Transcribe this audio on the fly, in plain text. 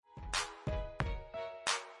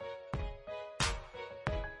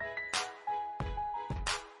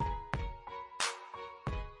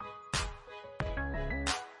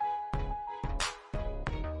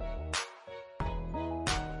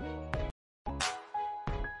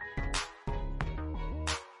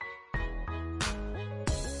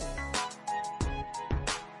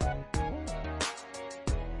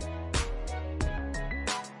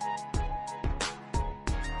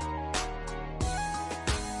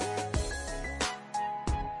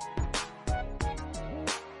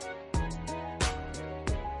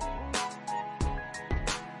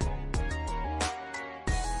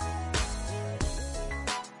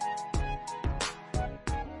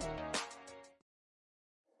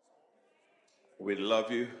We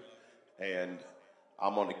love you, and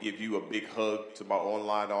I'm going to give you a big hug to my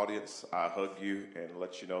online audience. I hug you and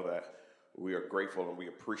let you know that we are grateful and we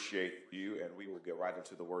appreciate you, and we will get right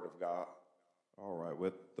into the Word of God. All right,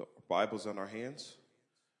 with the Bibles in our hands,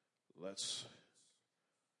 let's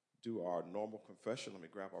do our normal confession. Let me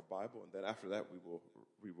grab our Bible, and then after that,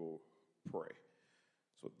 we will pray.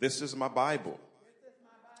 So this is my Bible.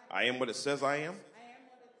 I am what it says I am.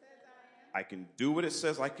 I can do what it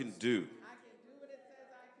says I can do.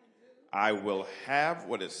 I will have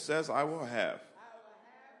what it says I will have.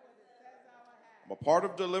 I'm a part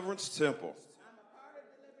of Deliverance Temple,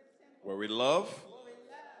 where we love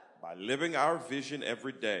by living our vision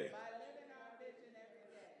every day.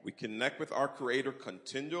 We connect with our Creator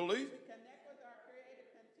continually.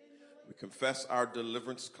 We confess our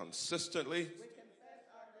deliverance consistently.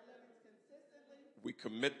 We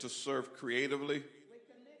commit to serve creatively.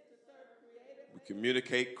 We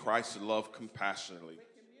communicate Christ's love compassionately.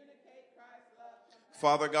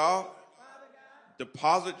 Father God,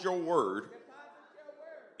 deposit your word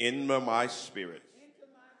into my spirit.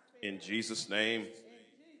 In Jesus' name,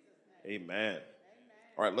 amen.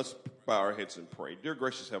 All right, let's bow our heads and pray. Dear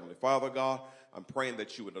gracious Heavenly Father, God, I'm praying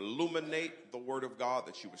that you would illuminate the word of God,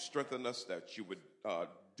 that you would strengthen us, that you would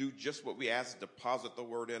do just what we ask, deposit the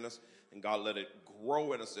word in us, and God, let it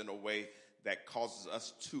grow in us in a way that causes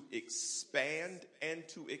us to expand and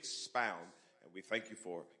to expound. And we thank you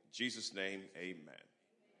for it. In Jesus' name, amen.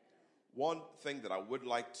 One thing that I would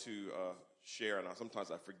like to share, and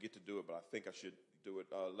sometimes I forget to do it, but I think I should do it.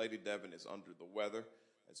 Lady Devin is under the weather,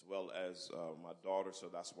 as well as my daughter, so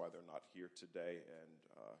that's why they're not here today.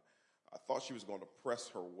 And I thought she was going to press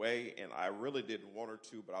her way, and I really didn't want her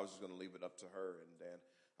to, but I was just going to leave it up to her. And then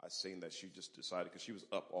I seen that she just decided, because she was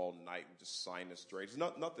up all night with just sinus drains.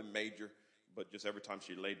 Nothing major, but just every time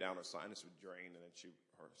she laid down, her sinus would drain, and then she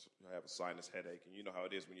have a sinus headache. And you know how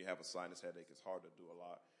it is when you have a sinus headache; it's hard to do a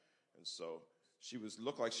lot. And so she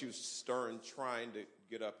looked like she was stirring, trying to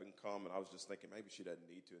get up and come. And I was just thinking maybe she doesn't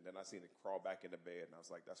need to. And then I seen her crawl back into bed. And I was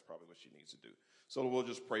like, that's probably what she needs to do. So we'll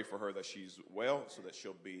just pray for her that she's well, so that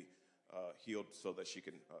she'll be healed, so that she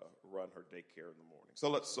can run her daycare in the morning.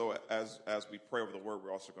 So as we pray over the word,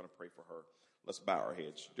 we're also going to pray for her. Let's bow our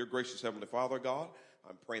heads. Dear gracious Heavenly Father, God,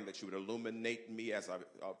 I'm praying that you would illuminate me as I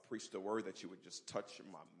preach the word, that you would just touch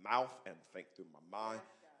my mouth and think through my mind.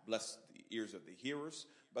 Bless the ears of the hearers.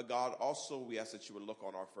 But God, also we ask that you would look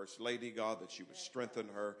on our First Lady, God, that you would strengthen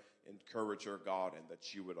her, encourage her, God, and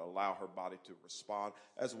that you would allow her body to respond,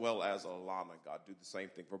 as well as Alana, God. Do the same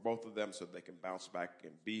thing for both of them so they can bounce back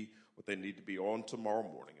and be what they need to be on tomorrow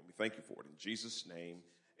morning. And we thank you for it in Jesus' name.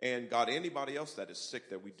 And God, anybody else that is sick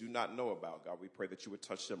that we do not know about, God, we pray that you would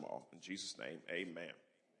touch them all. In Jesus' name, amen.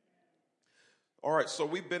 All right, so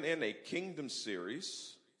we've been in a kingdom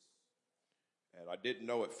series. And I didn't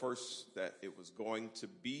know at first that it was going to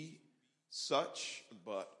be such,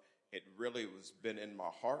 but it really was been in my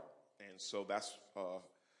heart. And so that's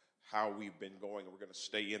how we've been going, and we're going to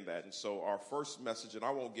stay in that. And so our first message, and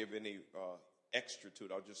I won't give any extra to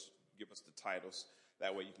it, I'll just give us the titles.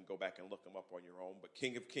 That way you can go back and look them up on your own. But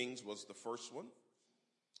King of Kings was the first one.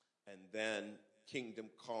 And then Kingdom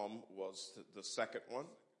Come was the second one.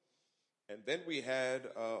 And then we had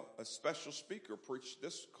a special speaker preach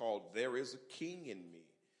this called There Is a King in Me.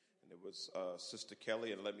 And it was Sister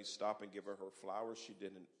Kelly, and let me stop and give her flowers. She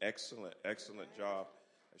did an excellent job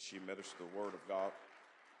as she ministered the word of God.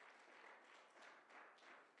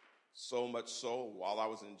 So much so, while I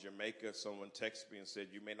was in Jamaica, someone texted me and said,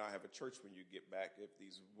 you may not have a church when you get back if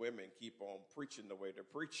these women keep on preaching the way they're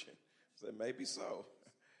preaching. I said, maybe so.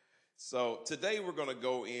 So today we're going to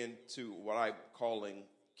go into what I'm calling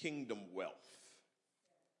kingdom wealth.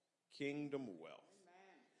 Kingdom wealth.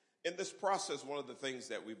 Amen. In this process, one of the things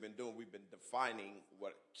that we've been doing, we've been defining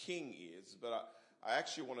what king is, but I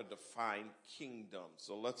actually want to define kingdom.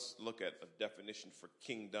 So let's look at a definition for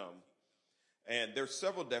kingdom. And there's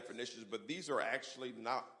several definitions, but these are actually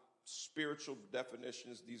not spiritual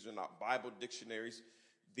definitions. These are not Bible dictionaries.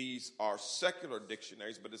 These are secular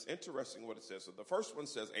dictionaries, but it's interesting what it says. So the first one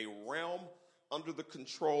says a realm under the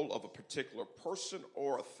control of a particular person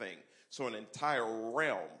or a thing. So an entire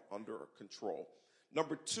realm under control.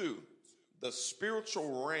 Number two, the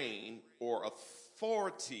spiritual reign or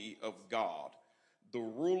authority of God, the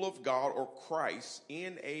rule of God or Christ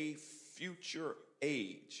in a future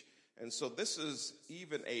age. And so this is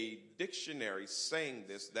even a dictionary saying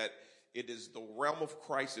this, that it is the realm of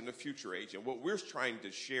Christ in the future age. And what we're trying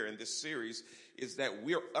to share in this series is that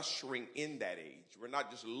we're ushering in that age. We're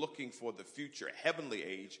not just looking for the future heavenly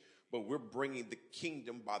age, but we're bringing the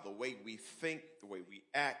kingdom by the way we think, the way we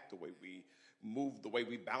act, the way we move, the way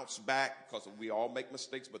we bounce back, because we all make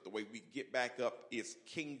mistakes, but the way we get back up is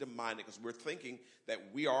kingdom-minded, because we're thinking that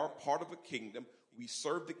we are part of a kingdom, we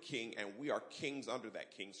serve the king, and we are kings under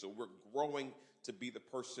that king. So we're growing to be the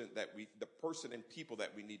person and people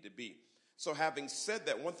that we need to be. So having said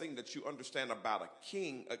that, one thing that you understand about a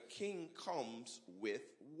king comes with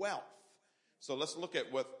wealth. So let's look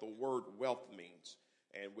at what the word wealth means.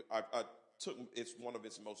 And it's one of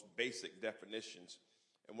its most basic definitions.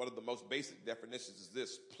 And one of the most basic definitions is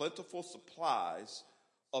this: plentiful supplies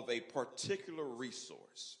of a particular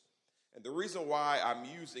resource. And the reason why I'm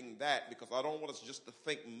using that, because I don't want us just to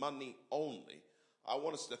think money only. I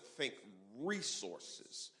want us to think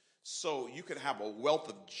resources. So you can have a wealth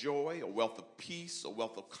of joy, a wealth of peace, a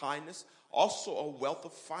wealth of kindness, also a wealth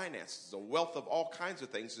of finances, a wealth of all kinds of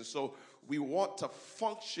things. And so we want to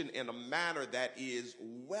function in a manner that is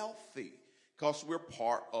wealthy, because we're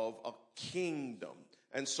part of a kingdom.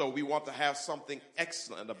 And so we want to have something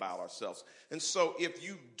excellent about ourselves. And so if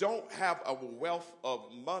you don't have a wealth of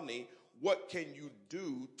money, what can you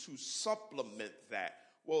do to supplement that?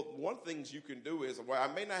 Well, one thing you can do is, well,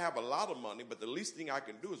 I may not have a lot of money, but the least thing I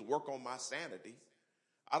can do is work on my sanity.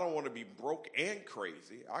 I don't want to be broke and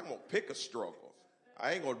crazy. I'm going to pick a struggle.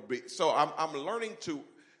 I ain't going to be. So I'm learning to,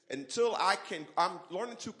 I'm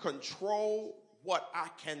learning to control what I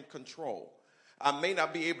can control. I may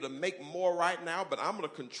not be able to make more right now, but I'm going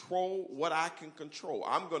to control what I can control.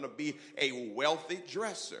 I'm going to be a wealthy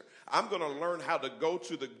dresser. I'm going to learn how to go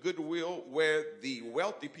to the Goodwill where the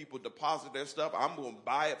wealthy people deposit their stuff. I'm going to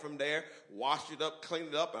buy it from there, wash it up, clean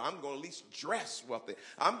it up, and I'm going to at least dress wealthy.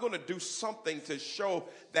 I'm going to do something to show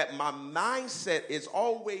that my mindset is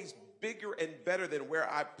always bigger and better than where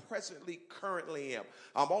I currently am.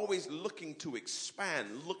 I'm always looking to expand,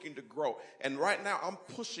 looking to grow. And right now, I'm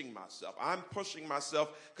pushing myself. I'm pushing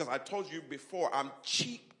myself because I told you before, I'm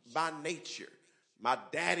cheap by nature. My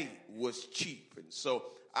daddy was cheap. And so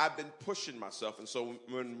I've been pushing myself. And so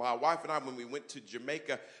when my wife and I, when we went to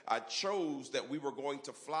Jamaica, I chose that we were going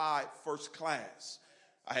to fly first class.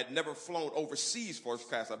 I had never flown overseas first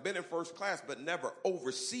class. I've been in first class, but never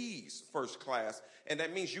overseas first class. And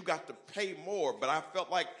that means you got to pay more. But I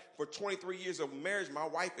felt like for 23 years of marriage, my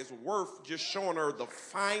wife is worth just showing her the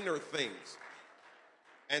finer things.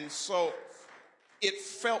 And so it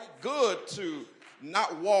felt good to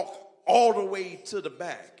not walk all the way to the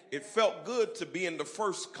back. It felt good to be in the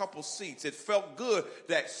first couple seats. It felt good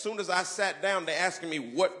that as soon as I sat down, they're asking me,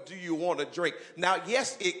 what do you want to drink? Now,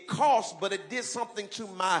 yes, it cost, but it did something to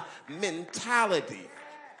my mentality.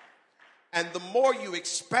 And the more you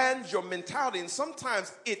expand your mentality, and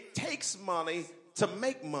sometimes it takes money to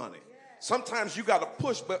make money. Sometimes you got to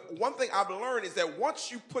push. But one thing I've learned is that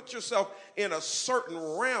once you put yourself in a certain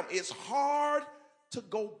realm, it's hard to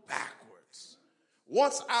go backwards.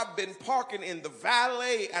 Once I've been parking in the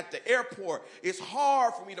valet at the airport, it's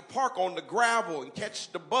hard for me to park on the gravel and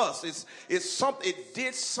catch the bus. It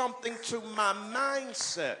did something to my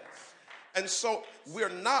mindset. And so we're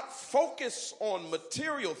not focused on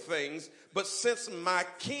material things, but since my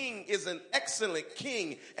king is an excellent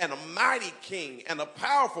king and a mighty king and a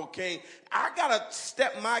powerful king, I got to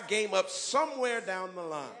step my game up somewhere down the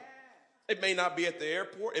line. It may not be at the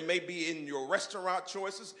airport. It may be in your restaurant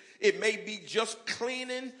choices. It may be just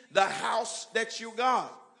cleaning the house that you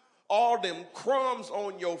got. All them crumbs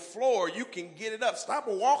on your floor, you can get it up. Stop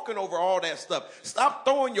walking over all that stuff. Stop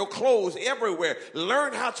throwing your clothes everywhere.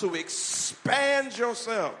 Learn how to expand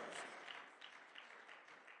yourself.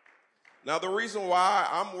 Now, the reason why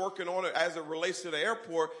I'm working on it as it relates to the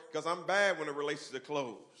airport, because I'm bad when it relates to the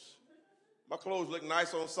clothes. My clothes look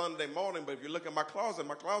nice on Sunday morning, but if you look at my closet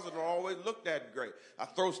don't always look that great. I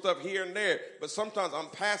throw stuff here and there, but sometimes I'm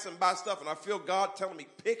passing by stuff and I feel God telling me,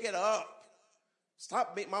 pick it up.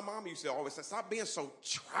 Stop being, my mom used to always say, stop being so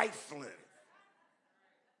trifling.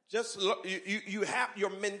 Just look, your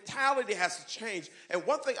mentality has to change. And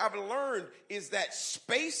one thing I've learned is that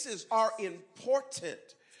spaces are important,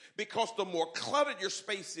 because the more cluttered your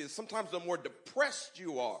space is, sometimes the more depressed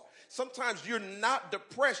you are. Sometimes you're not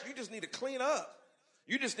depressed. You just need to clean up.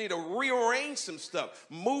 You just need to rearrange some stuff,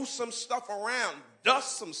 move some stuff around,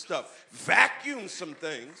 dust some stuff, vacuum some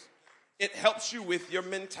things. It helps you with your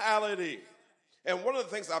mentality. And one of the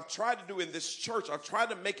things I've tried to do in this church, I've tried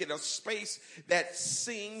to make it a space that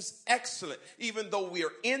seems excellent. Even though we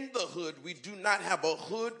are in the hood, we do not have a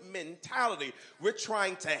hood mentality. We're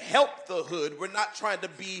trying to help the hood. We're not trying to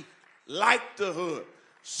be like the hood.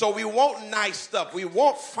 So we want nice stuff. We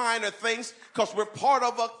want finer things because we're part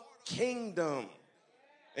of a kingdom.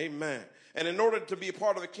 Amen. And in order to be a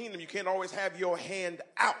part of the kingdom, you can't always have your hand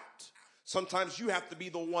out. Sometimes you have to be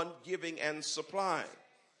the one giving and supplying.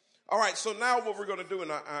 All right, so now what we're going to do, and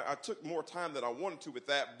I took more time than I wanted to with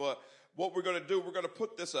that, but what we're going to do, we're going to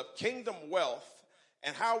put this up, Kingdom Wealth,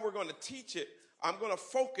 and how we're going to teach it. I'm going to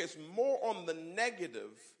focus more on the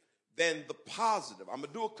negative than the positive. I'm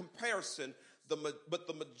going to do a comparison, but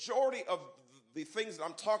the majority of the things that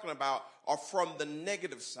I'm talking about are from the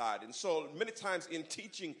negative side. And so many times in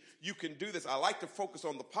teaching, you can do this. I like to focus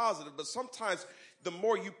on the positive, but sometimes the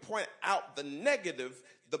more you point out the negative,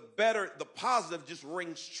 the better the positive just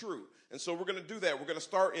rings true. And so we're going to do that. We're going to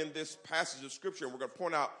start in this passage of Scripture, and we're going to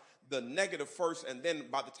point out the negative first, and then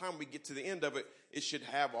by the time we get to the end of it, it should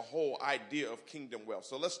have a whole idea of kingdom wealth.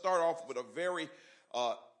 So let's start off with a very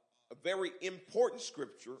important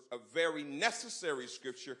scripture, a very necessary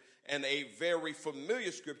scripture, and a very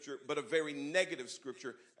familiar scripture, but a very negative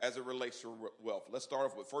scripture as it relates to wealth. Let's start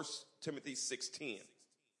off with 1 Timothy 6:10.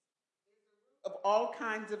 Of all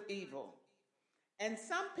kinds of evil. And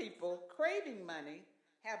some people, craving money,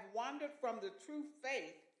 have wandered from the true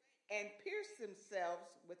faith and pierced themselves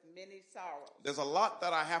with many sorrows. There's a lot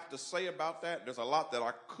that I have to say about that. There's a lot that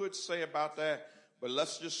I could say about that. But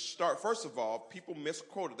let's just start. First of all, people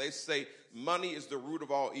misquote it. They say money is the root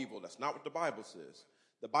of all evil. That's not what the Bible says.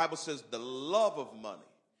 The Bible says the love of money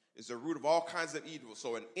is the root of all kinds of evil.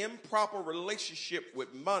 So an improper relationship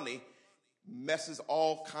with money messes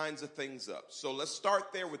all kinds of things up. So let's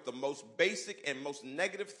start there with the most basic and most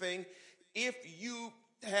negative thing. If you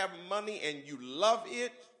have money and you love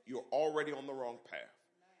it, you're already on the wrong path.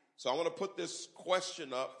 So I want to put this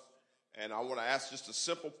question up, and I want to ask just a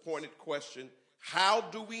simple pointed question. How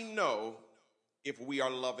do we know if we are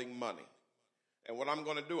loving money? And what I'm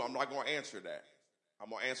going to do, I'm not going to answer that. I'm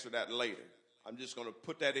going to answer that later. I'm just going to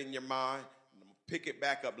put that in your mind, and I'm going to pick it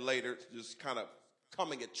back up later. It's just kind of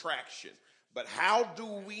coming attraction. But how do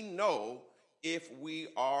we know if we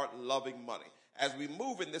are loving money? As we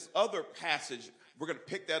move in this other passage, we're going to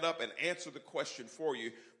pick that up and answer the question for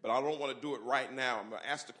you, but I don't want to do it right now. I'm going to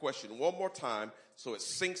ask the question one more time so it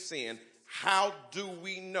sinks in. How do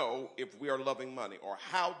we know if we are loving money? Or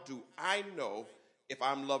how do I know if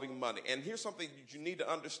I'm loving money? And here's something that you need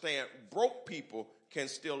to understand. Broke people can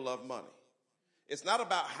still love money. It's not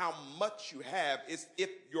about how much you have. It's if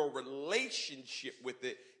your relationship with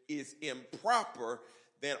it is improper,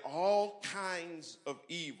 then all kinds of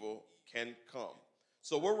evil can come.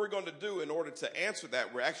 So what we're going to do in order to answer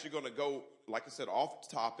that, we're actually going to go, like I said, off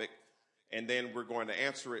topic, and then we're going to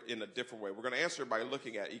answer it in a different way. We're going to answer it by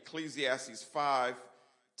looking at Ecclesiastes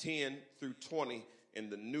 5:10 through 20 in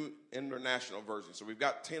the New International Version. So we've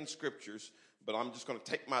got 10 scriptures, but I'm just going to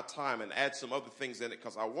take my time and add some other things in it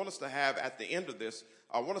because I want us to have, at the end of this,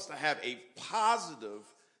 I want us to have a positive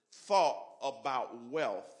thought about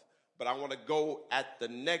wealth. But I want to go at the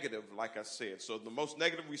negative, like I said. So the most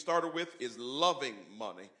negative we started with is loving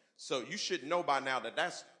money. So you should know by now that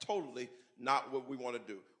that's totally not what we want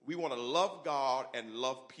to do. We want to love God and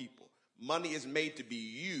love people. Money is made to be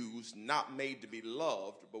used, not made to be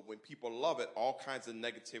loved. But when people love it, all kinds of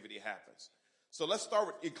negativity happens. So let's start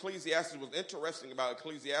with Ecclesiastes. What's interesting about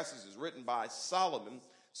Ecclesiastes is written by Solomon.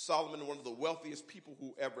 Solomon, one of the wealthiest people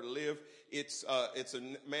who ever lived. It's a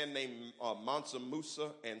man named Mansa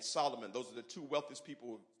Musa and Solomon. Those are the two wealthiest people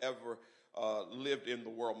who've ever lived in the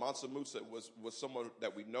world. Mansa Musa was someone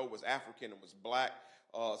that we know was African and was black.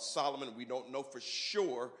 Solomon, we don't know for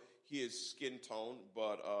sure his skin tone,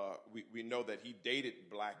 but we know that he dated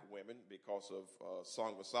black women because of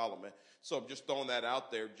Song of Solomon. So I'm just throwing that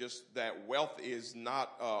out there, just that wealth is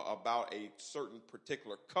not about a certain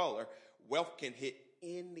particular color. Wealth can hit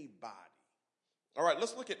anybody. All right,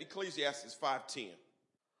 let's look at Ecclesiastes 5:10.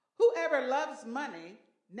 Whoever loves money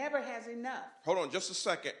never has enough. Hold on just a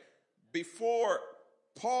second. Before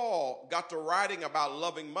Paul got to writing about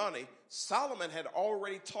loving money, Solomon had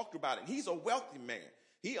already talked about it. He's a wealthy man.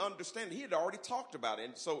 He understands. He had already talked about it.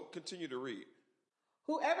 And so continue to read.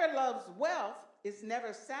 Whoever loves wealth is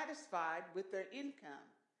never satisfied with their income.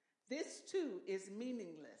 This too is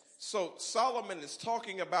meaningless. So Solomon is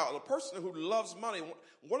talking about a person who loves money.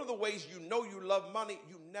 One of the ways you know you love money,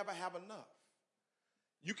 you never have enough.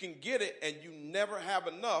 You can get it and you never have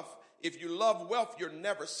enough. If you love wealth, you're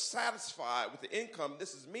never satisfied with the income.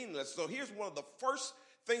 This is meaningless. So here's one of the first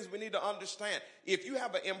things we need to understand. If you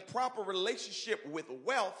have an improper relationship with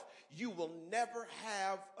wealth, you will never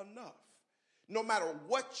have enough. No matter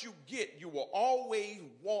what you get, you will always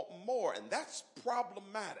want more, and that's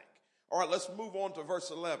problematic. All right, let's move on to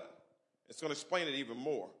verse 11. It's going to explain it even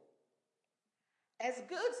more. As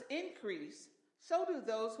goods increase, so do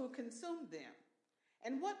those who consume them.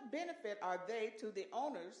 And what benefit are they to the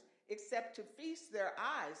owners except to feast their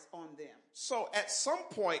eyes on them? So at some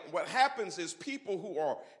point, what happens is people who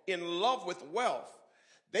are in love with wealth,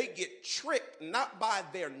 they get tricked not by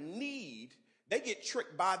their need, they get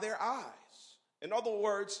tricked by their eyes. In other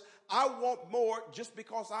words, I want more just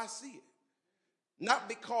because I see it. Not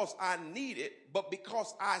because I need it, but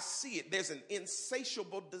because I see it. There's an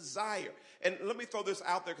insatiable desire. And let me throw this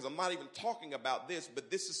out there because I'm not even talking about this,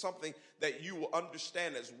 but this is something that you will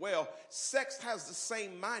understand as well. Sex has the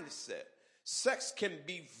same mindset. Sex can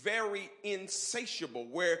be very insatiable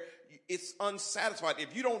where it's unsatisfied.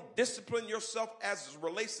 If you don't discipline yourself as it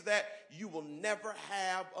relates to that, you will never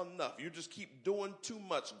have enough. You just keep doing too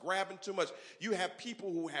much, grabbing too much. You have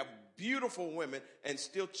people who have beautiful women and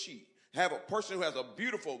still cheat. Have a person who has a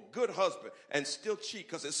beautiful, good husband and still cheat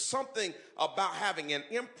because it's something about having an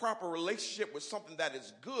improper relationship with something that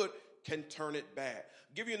is good can turn it bad.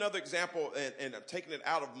 I'll give you another example, and I'm taking it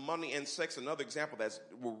out of money and sex. Another example that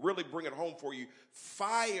will really bring it home for you.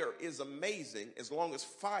 Fire is amazing as long as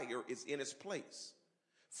fire is in its place.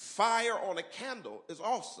 Fire on a candle is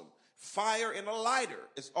awesome. Fire in a lighter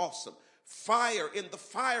is awesome. Fire in the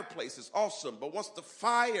fireplace is awesome, but once the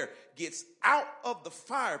fire gets out of the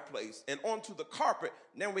fireplace and onto the carpet,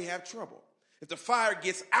 then we have trouble. If the fire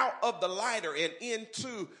gets out of the lighter and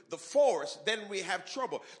into the forest, then we have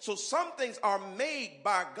trouble. So some things are made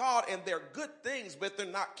by God and they're good things, but they're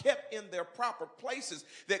not kept in their proper places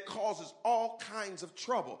that causes all kinds of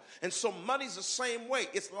trouble. And so money's the same way.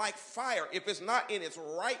 It's like fire. If it's not in its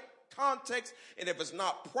right context, and if it's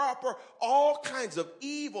not proper, all kinds of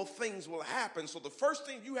evil things will happen. So the first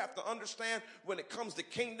thing you have to understand when it comes to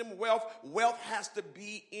kingdom wealth, wealth has to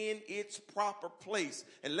be in its proper place.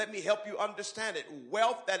 And let me help you understand it.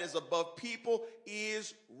 Wealth that is above people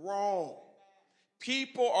is wrong.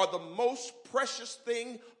 People are the most precious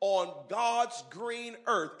thing on God's green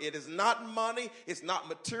earth. It is not money. It's not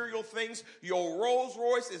material things. Your Rolls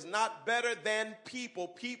Royce is not better than people.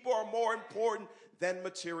 People are more important than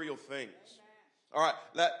material things. All right,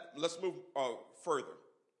 let's move further.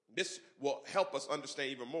 This will help us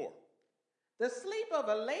understand even more. The sleep of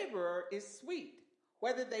a laborer is sweet,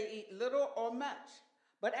 whether they eat little or much.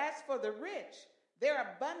 But as for the rich,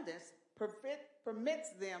 their abundance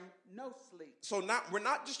permits them no sleep. So now we're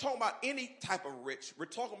not just talking about any type of rich. We're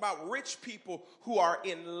talking about rich people who are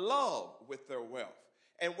in love with their wealth.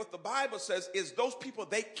 And what the Bible says is those people,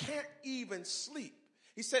 they can't even sleep.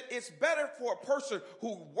 He said it's better for a person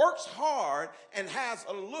who works hard and has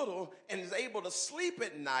a little and is able to sleep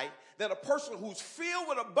at night than a person who's filled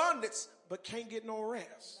with abundance but can't get no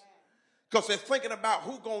rest. Because they're thinking about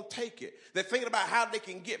who's going to take it. They're thinking about how they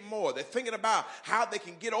can get more. They're thinking about how they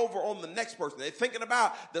can get over on the next person. They're thinking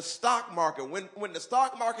about the stock market. When the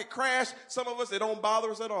stock market crashed, some of us, it don't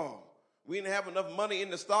bother us at all. We didn't have enough money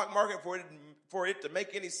in the stock market for it to make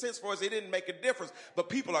any sense for us. It didn't make a difference. But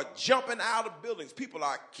people are jumping out of buildings. People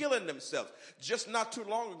are killing themselves. Just not too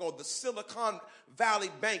long ago, the Silicon Valley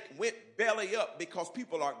Bank went belly up because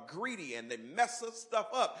people are greedy and they mess stuff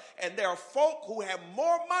up. And there are folk who have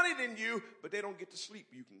more money than you, but they don't get the sleep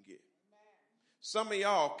you can get. Some of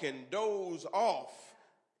y'all can doze off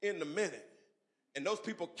in a minute. And those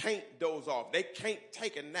people can't doze off. They can't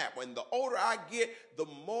take a nap. When the older I get, the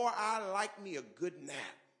more I like me a good nap.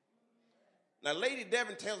 Now, Lady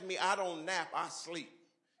Devin tells me I don't nap, I sleep.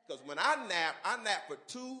 Because when I nap for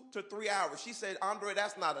 2 to 3 hours. She said, Andre,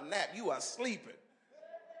 that's not a nap. You are sleeping.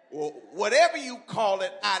 Well, whatever you call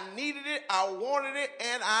it, I needed it, I wanted it,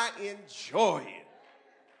 and I enjoy it.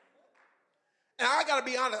 And I got to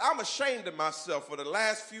be honest, I'm ashamed of myself for the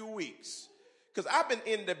last few weeks. Because I've been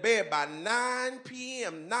in the bed by 9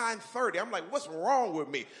 p.m., 9:30. I'm like, what's wrong with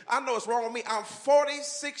me? I know what's wrong with me. I'm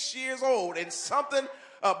 46 years old, and something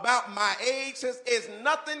about my age says it's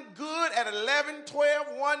nothing good at 11, 12,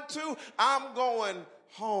 1, 2. I'm going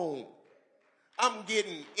home. I'm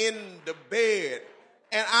getting in the bed.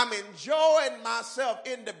 And I'm enjoying myself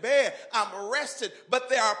in the bed. I'm rested. But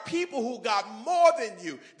there are people who got more than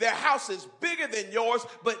you. Their house is bigger than yours,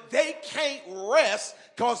 but they can't rest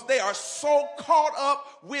because they are so caught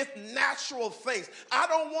up with natural things. I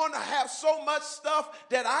don't want to have so much stuff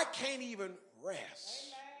that I can't even rest.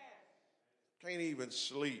 Can't even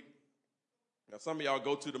sleep. Now, some of y'all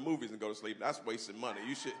go to the movies and go to sleep. That's wasting money.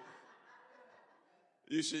 You should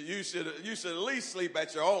at least sleep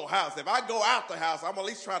at your own house. If I go out the house, I'm at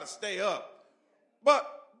least try to stay up. But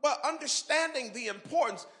understanding the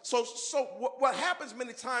importance. So what happens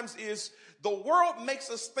many times is the world makes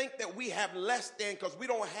us think that we have less than because we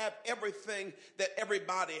don't have everything that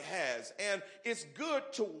everybody has. And it's good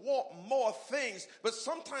to want more things, but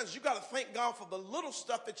sometimes you got to thank God for the little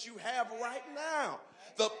stuff that you have right now.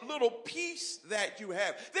 The little peace that you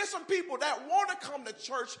have. There's some people that want to come to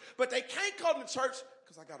church, but they can't come to church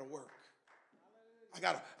because I got to work. I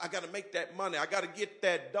gotta make that money. I gotta get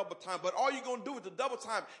that double time. But all you're gonna do with the double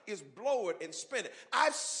time is blow it and spend it.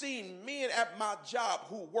 I've seen men at my job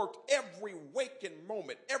who worked every waking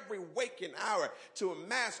moment, every waking hour to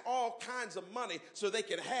amass all kinds of money so they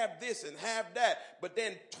can have this and have that. But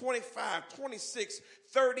then 25, 26,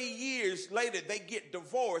 30 years later, they get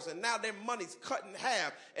divorced, and now their money's cut in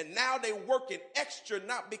half. And now they're working extra,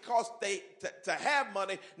 not because to have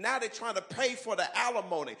money. Now they're trying to pay for the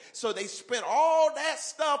alimony. So they spent all that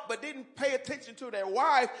stuff, but didn't pay attention to their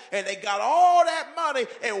wife, and they got all that money.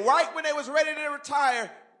 And right when they was ready to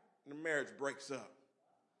retire, the marriage breaks up.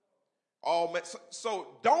 So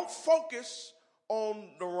don't focus on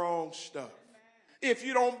the wrong stuff. If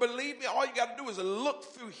you don't believe me, all you got to do is look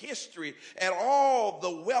through history at all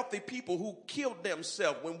the wealthy people who killed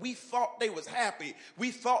themselves when we thought they was happy.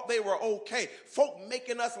 We thought they were okay. Folk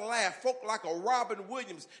making us laugh. Folk like a Robin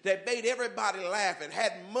Williams that made everybody laugh and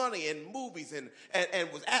had money and movies and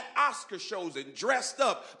was at Oscar shows and dressed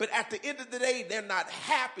up. But at the end of the day, they're not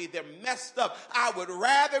happy. They're messed up. I would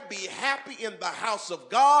rather be happy in the house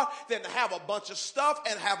of God than to have a bunch of stuff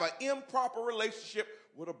and have an improper relationship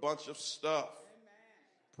with a bunch of stuff.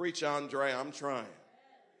 Preach, Andre, I'm trying.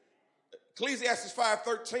 Ecclesiastes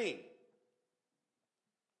 5:13.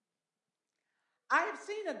 I have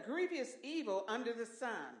seen a grievous evil under the sun,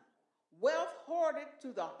 wealth hoarded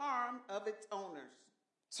to the harm of its owners.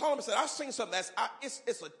 Solomon said, I've seen something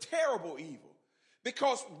it's a terrible evil,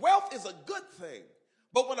 because wealth is a good thing.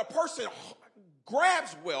 But when a person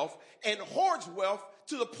grabs wealth and hoards wealth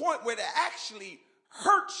to the point where it actually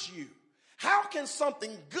hurts you, how can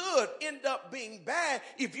something good end up being bad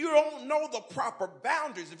if you don't know the proper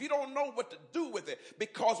boundaries, if you don't know what to do with it?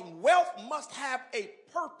 Because wealth must have a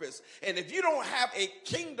purpose. And if you don't have a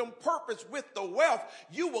kingdom purpose with the wealth,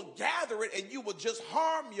 you will gather it and you will just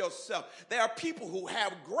harm yourself. There are people who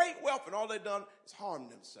have great wealth and all they've done is harm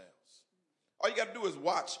themselves. All you got to do is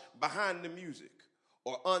watch Behind the Music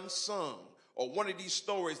or Unsung, or one of these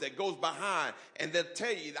stories that goes behind, and they'll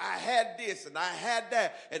tell you, I had this and I had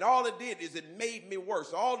that, and all it did is it made me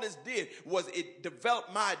worse. All this did was it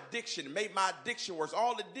developed my addiction, made my addiction worse.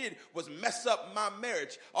 All it did was mess up my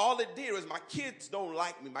marriage. All it did was my kids don't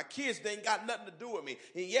like me. My kids, they ain't got nothing to do with me.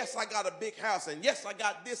 And yes, I got a big house, and yes, I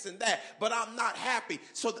got this and that, but I'm not happy.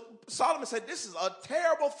 So Solomon said, this is a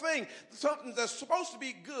terrible thing. Something that's supposed to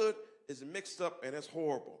be good is mixed up and it's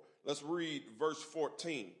horrible. Let's read verse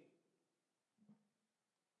 14.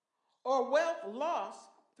 Or wealth lost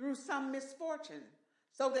through some misfortune,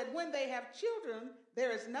 so that when they have children, there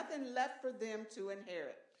is nothing left for them to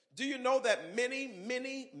inherit. Do you know that many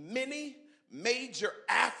major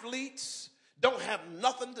athletes don't have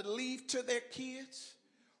nothing to leave to their kids?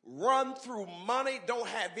 Run through money, don't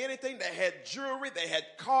have anything. They had jewelry, they had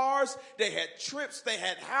cars, they had trips, they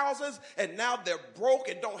had houses, and now they're broke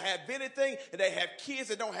and don't have anything, and they have kids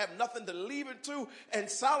that don't have nothing to leave it to. And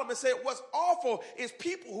Solomon said what's awful is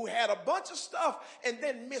people who had a bunch of stuff and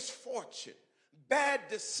then misfortune, bad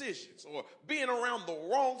decisions, or being around the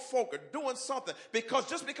wrong folk, or doing something, because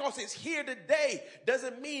just because it's here today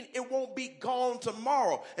doesn't mean it won't be gone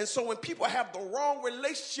tomorrow. And so when people have the wrong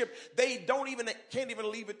relationship, they can't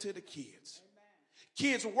even leave it to the kids.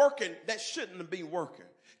 Amen. Kids working that shouldn't be working.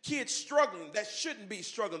 Kids struggling that shouldn't be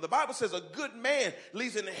struggling. The Bible says a good man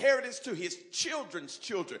leaves an inheritance to his children's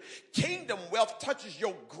children. Kingdom wealth touches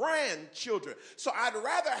your grandchildren. So I'd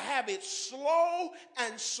rather have it slow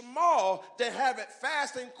and small than have it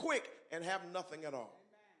fast and quick and have nothing at all.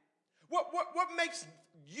 What makes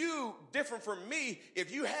you different from me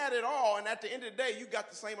if you had it all and at the end of the day you got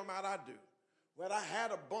the same amount I do? Well, I had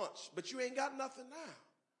a bunch, but you ain't got nothing now.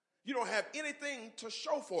 You don't have anything to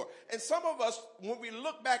show for it. And some of us, when we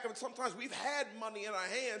look back, and sometimes we've had money in our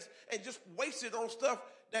hands and just wasted on stuff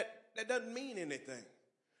that doesn't mean anything.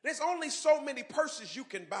 There's only so many purses you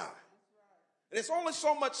can buy. There's only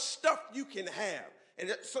so much stuff you can have.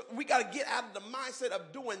 And so we got to get out of the mindset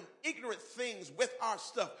of doing ignorant things with our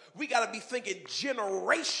stuff. We got to be thinking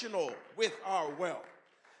generational with our wealth.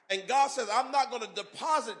 And God says, I'm not going to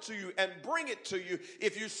deposit to you and bring it to you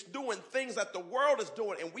if you're doing things that the world is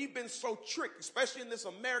doing. And we've been so tricked, especially in this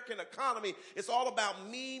American economy. It's all about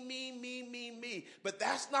me, me, me, me, me. But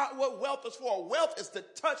that's not what wealth is for. Wealth is to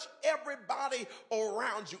touch everybody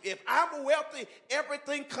around you. If I'm wealthy,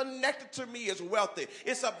 everything connected to me is wealthy.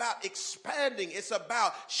 It's about expanding. It's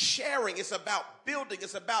about sharing. It's about building.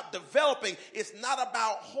 It's about developing. It's not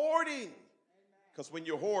about hoarding. Because when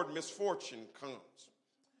you hoard, misfortune comes.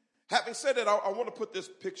 Having said that, I want to put this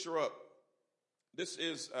picture up. This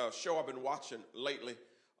is a show I've been watching lately,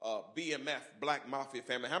 BMF, Black Mafia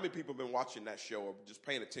Family. How many people have been watching that show or just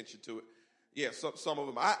paying attention to it? Yeah, some of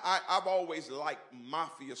them. I've always liked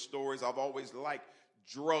mafia stories. I've always liked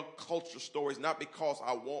drug culture stories, not because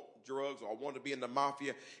I want drugs or I want to be in the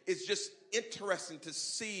mafia. It's just interesting to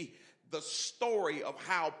see the story of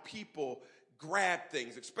how people grab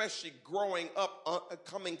things, especially growing up,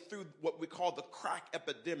 coming through what we call the crack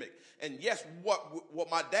epidemic. And yes,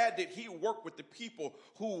 what my dad did, he worked with the people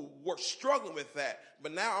who were struggling with that.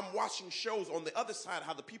 But now I'm watching shows on the other side,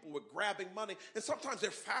 how the people were grabbing money. And sometimes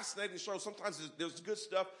they're fascinating shows. Sometimes there's good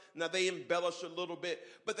stuff. Now they embellish a little bit.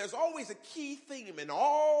 But there's always a key theme in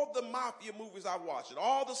all the mafia movies I watch and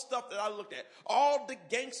all the stuff that I looked at, all the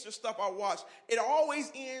gangster stuff I watched. It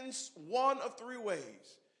always ends one of three ways: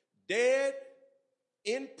 dead,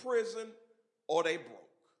 in prison, or they broke.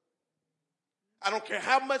 I don't care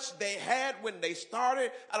how much they had when they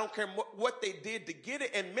started. I don't care what they did to get it.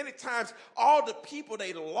 And many times, all the people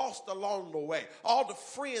they lost along the way, all the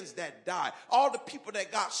friends that died, all the people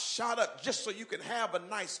that got shot up just so you can have a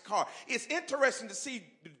nice car. It's interesting to see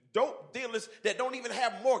dope dealers that don't even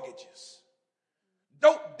have mortgages.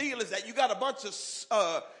 Dope dealers that you got a bunch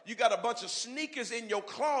of sneakers in your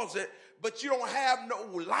closet, but you don't have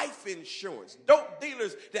no life insurance. Dope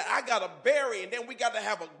dealers that I got to bury, and then we got to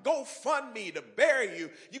have a GoFundMe to bury you.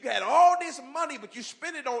 You got all this money, but you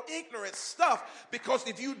spend it on ignorant stuff, because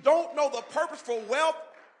if you don't know the purpose for wealth,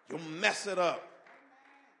 you'll mess it up.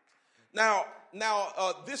 Now,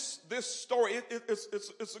 this story,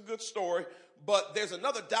 it's a good story, but there's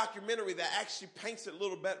another documentary that actually paints it a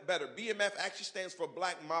little bit better. BMF actually stands for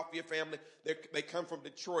Black Mafia Family. They come from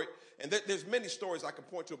Detroit, and there's many stories I can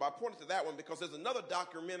point to, but I pointed to that one because there's another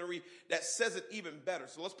documentary that says it even better.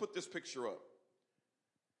 So let's put this picture up.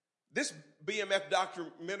 This BMF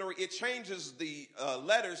documentary, it changes the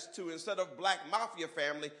letters to, instead of Black Mafia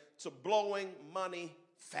Family, to Blowing Money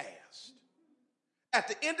Fast. At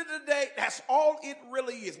the end of the day, that's all it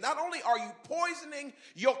really is. Not only are you poisoning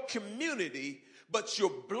your community, but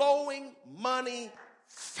you're blowing money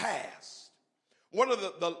fast. One of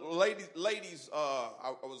the ladies,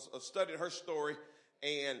 I was studying her story,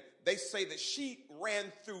 and they say that she ran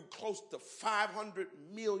through close to $500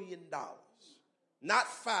 million. Not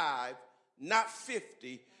 5, not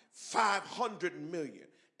 50, 500 million.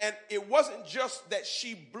 And it wasn't just that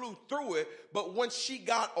she blew through it, but when she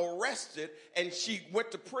got arrested and she went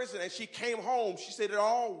to prison and she came home, she said it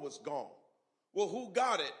all was gone. Well, who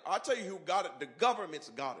got it? I'll tell you who got it. The government's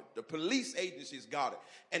got it. The police agencies got it.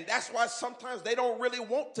 And that's why sometimes they don't really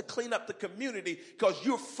want to clean up the community, because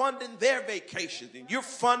you're funding their vacations and you're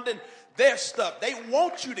funding their stuff. They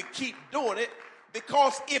want you to keep doing it,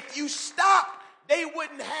 because if you stop, they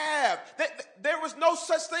wouldn't have. There was no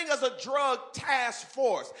such thing as a drug task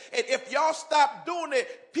force. And if y'all stopped doing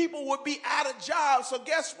it, people would be out of jobs. So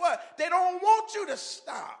guess what? They don't want you to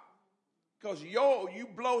stop. Because you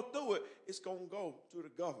blow through it, it's going to go to the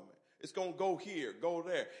government. It's going to go here, go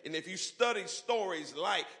there. And if you study stories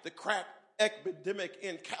like the crack epidemic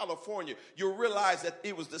in California, you'll realize that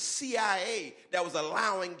it was the CIA that was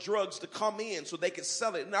allowing drugs to come in so they could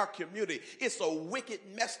sell it in our community. It's a wicked,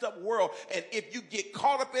 messed up world. And if you get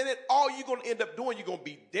caught up in it, all you're going to end up doing, you're going to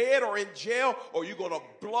be dead or in jail, or you're going to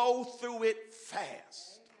blow through it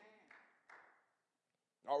fast.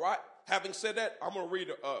 All right. Having said that, I'm going to read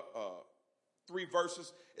 3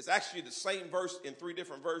 verses. It's actually the same verse in 3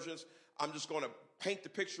 different versions. I'm just going to paint the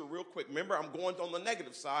picture real quick. Remember, I'm going on the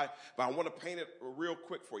negative side, but I want to paint it real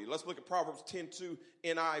quick for you. Let's look at Proverbs 10:2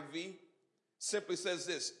 NIV. Simply says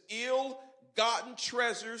this: ill-gotten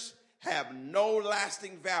treasures have no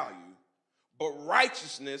lasting value, but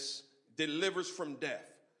righteousness delivers from death.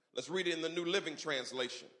 Let's read it in the New Living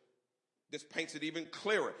Translation. This paints it even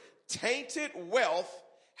clearer. Tainted wealth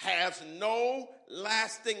has no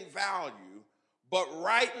lasting value, but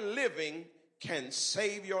right living can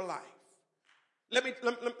save your life. Let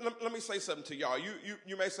me say something to y'all.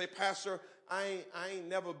 You may say, Pastor, I ain't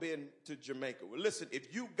never been to Jamaica. Well, listen,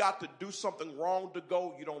 if you got to do something wrong to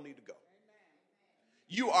go, you don't need to go.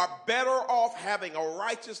 You are better off having a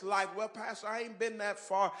righteous life. Well, Pastor, I ain't been that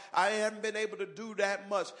far. I haven't been able to do that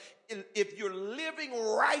much. If you're living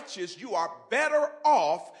righteous, you are better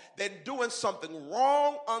off than doing something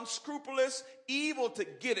wrong, unscrupulous, evil to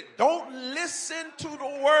get it. Don't listen to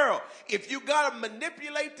the world. If you got to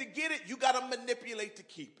manipulate to get it, you got to manipulate to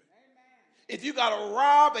keep it. If you got to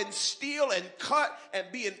rob and steal and cut and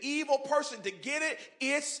be an evil person to get it,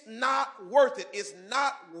 it's not worth it. It's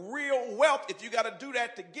not real wealth if you got to do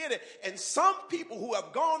that to get it. And some people who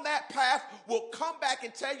have gone that path will come back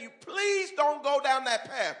and tell you, please don't go down that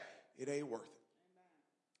path. It ain't worth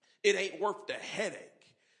it. It ain't worth the headache.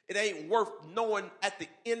 It ain't worth knowing at the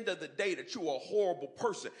end of the day that you're a horrible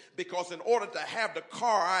person, because in order to have the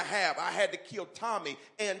car I had to kill Tommy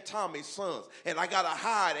and Tommy's sons. And I got to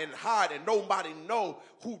hide and nobody know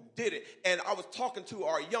who did it. And I was talking to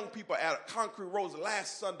our young people at Concrete Rose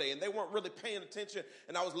last Sunday, and they weren't really paying attention.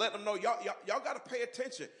 And I was letting them know, y'all got to pay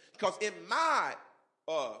attention, because in my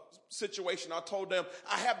situation, I told them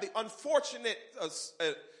I have the unfortunate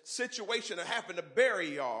situation of having to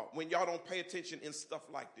bury y'all when y'all don't pay attention in stuff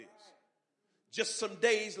like this. Just some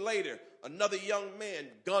days later, another young man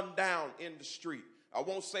gunned down in the street. I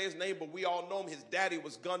won't say his name, but we all know him. His daddy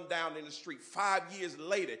was gunned down in the street. 5 years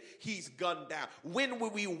later, he's gunned down. When will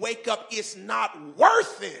we wake up? It's not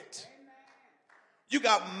worth it. You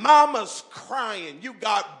got mamas crying. You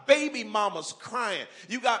got baby mamas crying.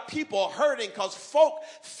 You got people hurting because folk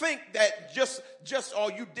think that just oh,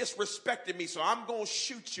 you disrespected me, so I'm going to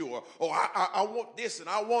shoot you, or I want this and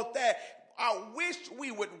I want that. I wish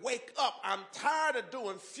we would wake up. I'm tired of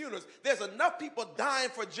doing funerals. There's enough people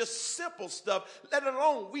dying for just simple stuff, let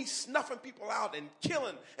alone we snuffing people out and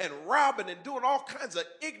killing and robbing and doing all kinds of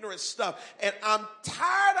ignorant stuff. And I'm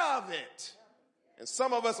tired of it. And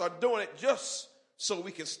some of us are doing it just so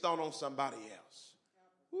we can stone on somebody else.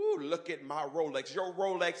 Ooh, look at my Rolex. Your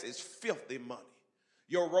Rolex is filthy money.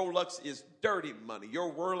 Your Rolex is dirty money.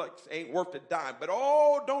 Your Rolex ain't worth a dime. But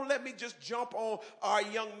don't let me just jump on our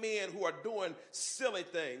young men who are doing silly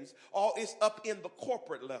things. It's up in the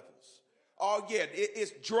corporate levels. Oh, yeah, it's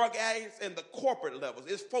drug addicts in the corporate levels.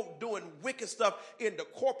 It's folk doing wicked stuff in the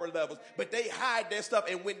corporate levels, but they hide their stuff,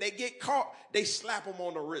 and when they get caught, they slap them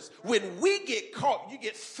on the wrist. When we get caught, you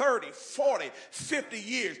get 30, 40, 50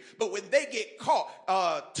 years, but when they get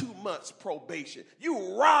caught, 2 months probation.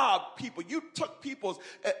 You robbed people. You took people's,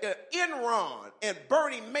 Enron and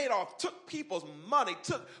Bernie Madoff took people's money,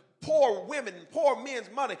 took poor women, poor men's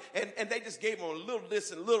money, and they just gave them a little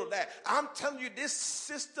this and a little that. I'm telling you, this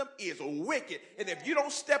system is wicked. And if you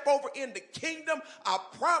don't step over in the kingdom, I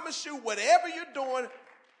promise you, whatever you're doing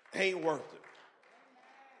ain't worth it.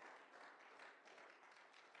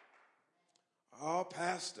 Oh,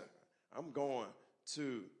 Pastor, I'm going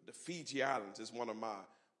to the Fiji Islands. It's one of my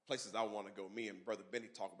places I want to go. Me and Brother Benny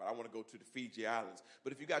talk about it. I want to go to the Fiji Islands.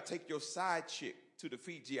 But if you got to take your side chick to the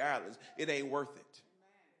Fiji Islands, it ain't worth it.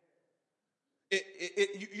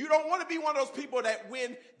 You don't want to be one of those people that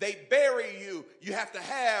when they bury you, you have to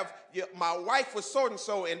have, my wife was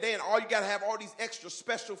so-and-so, and then all you got to have all these extra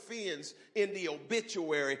special fins in the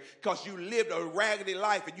obituary because you lived a raggedy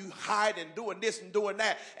life and you hide and doing this and doing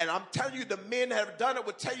that. And I'm telling you, the men that have done it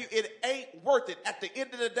will tell you it ain't worth it. At the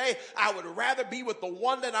end of the day, I would rather be with the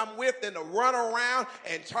one that I'm with than to run around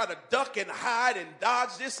and try to duck and hide and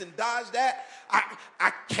dodge this and dodge that.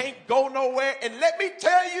 I can't go nowhere. And let me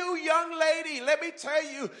tell you, young lady, let me tell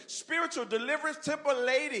you, spiritual deliverance temple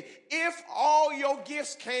lady, if all your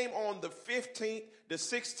gifts came on the 15th, the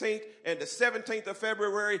 16th, and the 17th of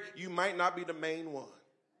February, you might not be the main one.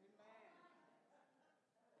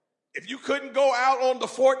 If you couldn't go out on the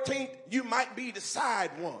 14th, you might be the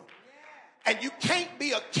side one. And you can't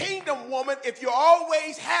be a kingdom woman if you're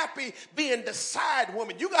always happy being the side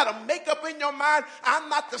woman. You got to make up in your mind, I'm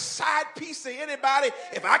not the side piece of anybody.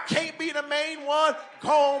 If I can't be the main one, go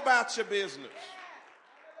on about your business.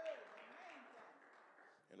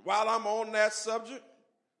 And while I'm on that subject,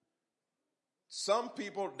 some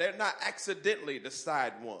people, they're not accidentally the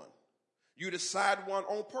side one. You the side one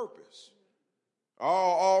on purpose.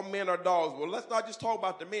 All men are dogs. Well, let's not just talk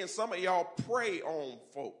about the men. Some of y'all prey on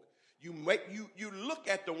folk. You look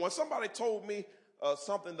at the one. Somebody told me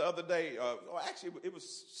something the other day. Actually, it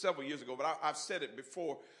was several years ago, but I've said it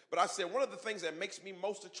before. But I said one of the things that makes me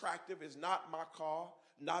most attractive is not my car,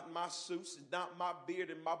 not my suits, it's not my beard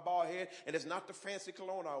and my bald head, and it's not the fancy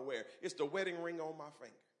cologne I wear. It's the wedding ring on my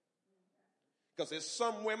finger. Because there's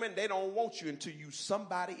some women, they don't want you until you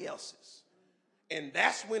somebody else's. And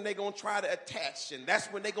that's when they're going to try to attach, and that's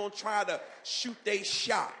when they're going to try to shoot their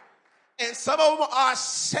shot. And some of them are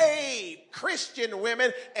saved Christian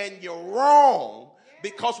women, and you're wrong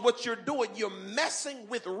because what you're doing, you're messing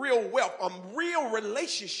with real wealth. A real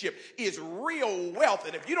relationship is real wealth.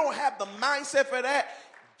 And if you don't have the mindset for that,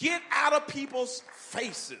 get out of people's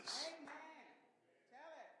faces.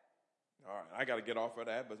 All right, I got to get off of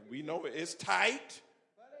that, but we know it's tight,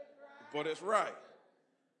 but it's right.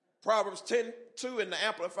 Proverbs 10:2 in the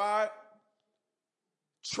Amplified.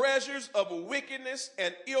 Treasures of wickedness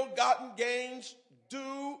and ill-gotten gains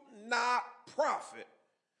do not profit,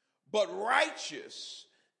 but righteous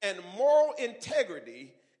and moral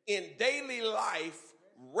integrity in daily life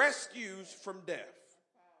rescues from death.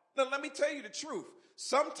 Now, let me tell you the truth.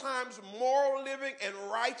 Sometimes moral living and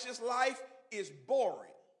righteous life is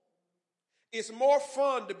boring. It's more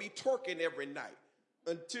fun to be twerking every night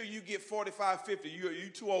until you get 45, 50. You're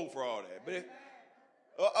too old for all that. But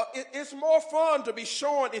it's more fun to be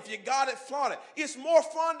showing if you got it, flaunt it. It's more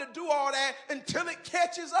fun to do all that until it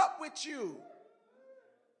catches up with you.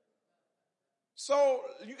 So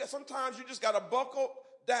sometimes you just got to buckle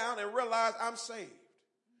down and realize I'm saved.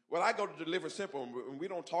 Well, I go to Deliver Simple, and we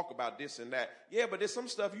don't talk about this and that. Yeah, but there's some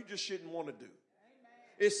stuff you just shouldn't want to do.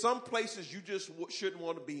 There's some places you just shouldn't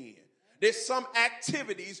want to be in. There's some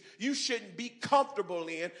activities you shouldn't be comfortable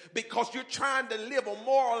in because you're trying to live a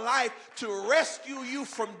moral life to rescue you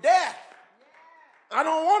from death. I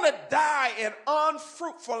don't want to die an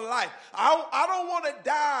unfruitful life. I don't want to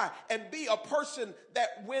die and be a person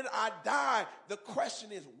that when I die, the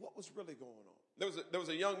question is, what was really going on? There was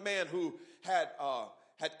a young man who had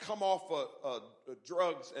come off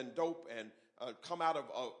drugs and dope and come out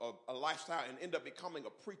of a lifestyle and end up becoming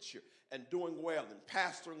a preacher and doing well and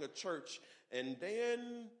pastoring a church. And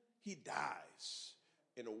then he dies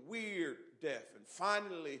in a weird death. And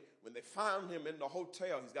finally, when they found him in the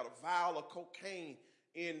hotel, he's got a vial of cocaine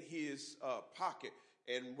in his pocket.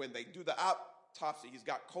 And when they do the autopsy, he's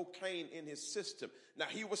got cocaine in his system. Now,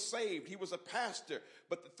 he was saved. He was a pastor.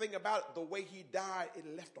 But the thing about it, the way he died, it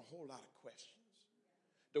left a whole lot of questions.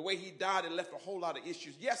 The way he died, it left a whole lot of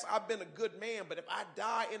issues. Yes, I've been a good man, but if I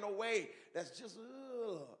die in a way that's just,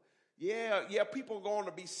 people are going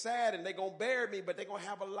to be sad and they're going to bury me, but they're going to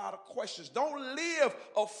have a lot of questions. Don't live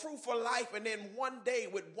a fruitful life and then one day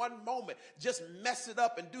with one moment just mess it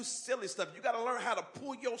up and do silly stuff. You got to learn how to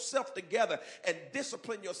pull yourself together and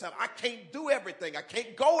discipline yourself. I can't do everything. I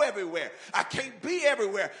can't go everywhere. I can't be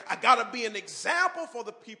everywhere. I got to be an example for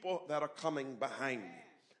the people that are coming behind me.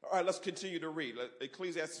 All right, let's continue to read.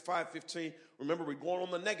 Ecclesiastes 5:15. Remember, we're going on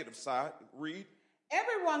the negative side. Read.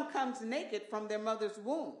 Everyone comes naked from their mother's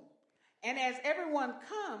womb. And as everyone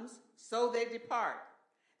comes, so they depart.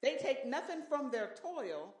 They take nothing from their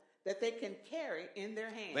toil that they can carry in their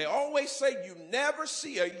hands. They always say you never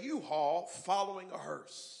see a U-Haul following a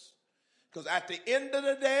hearse. Because at the end of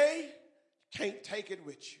the day, you can't take it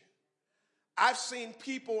with you. I've seen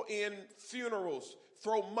people in funerals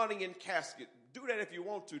throw money in casket. Do that if you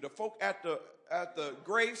want to. The folk at the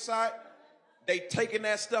gravesite, they taking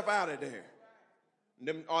that stuff out of there.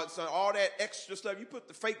 So all that extra stuff, you put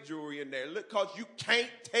the fake jewelry in there because you can't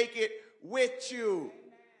take it with you.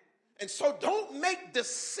 And so don't make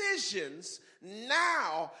decisions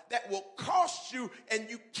now that will cost you and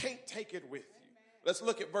you can't take it with you. Let's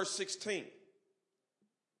look at verse 16.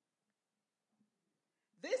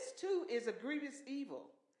 This too is a grievous evil.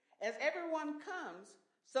 As everyone comes,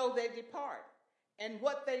 so they depart. And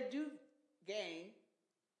what they do gain,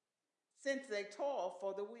 since they toil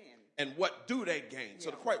for the wind. And what do they gain?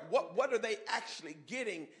 So the question, what are they actually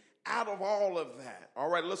getting out of all of that? All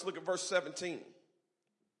right, let's look at verse 17.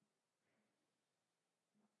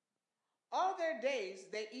 All their days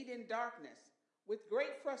they eat in darkness, with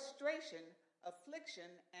great frustration, affliction,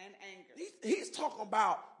 and anger. He's talking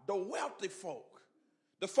about the wealthy folk.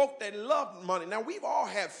 The folk that love money. Now, we've all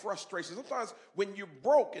had frustrations. Sometimes when you're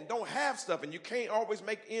broke and don't have stuff and you can't always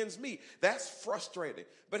make ends meet, that's frustrating.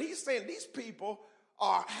 But he's saying these people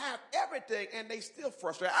have everything and they still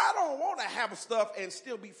frustrated. I don't want to have stuff and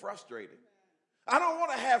still be frustrated. I don't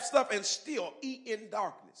want to have stuff and still eat in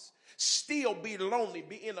darkness. Still be lonely,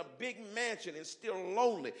 be in a big mansion and still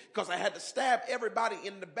lonely because I had to stab everybody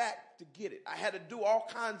in the back to get it. I had to do all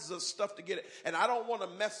kinds of stuff to get it. And I don't want to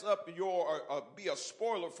mess up be a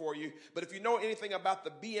spoiler for you. But if you know anything about the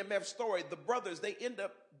BMF story, the brothers, they end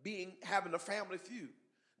up having a family feud.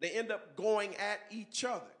 They end up going at each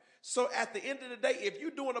other. So at the end of the day, if you're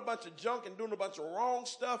doing a bunch of junk and doing a bunch of wrong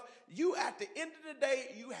stuff, at the end of the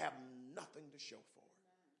day, you have nothing to show for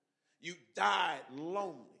it. You die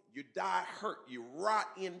lonely. You die hurt. You rot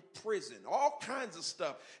in prison. All kinds of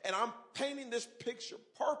stuff. And I'm painting this picture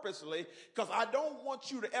purposely because I don't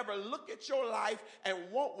want you to ever look at your life and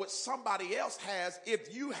want what somebody else has.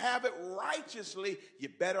 If you have it righteously,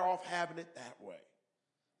 you're better off having it that way.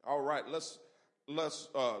 All right, let's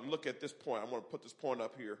look at this point. I'm going to put this point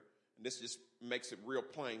up here. And this just makes it real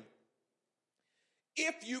plain.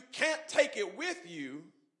 If you can't take it with you,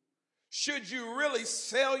 should you really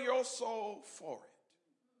sell your soul for it?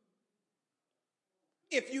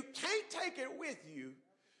 If you can't take it with you,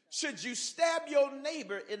 should you stab your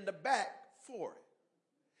neighbor in the back for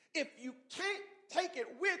it? If you can't take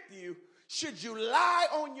it with you, should you lie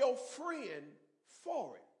on your friend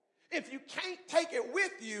for it? If you can't take it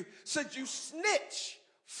with you, should you snitch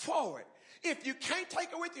for it? If you can't take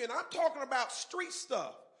it with you, and I'm talking about street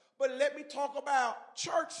stuff, but let me talk about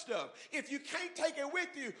church stuff. If you can't take it with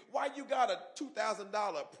you, why you got a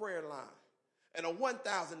 $2,000 prayer line? and a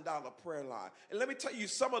 $1,000 prayer line. And let me tell you,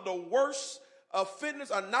 some of the worst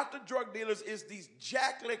offenders are not the drug dealers, is these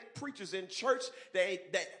jackleg preachers in church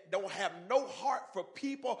that don't have no heart for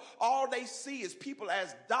people. All they see is people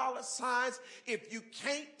as dollar signs. If you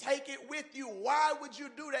can't take it with you, why would you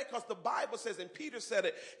do that? Because the Bible says, and Peter said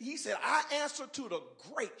it, he said, I answer to the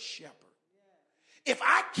great shepherd. If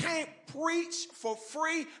I can't preach for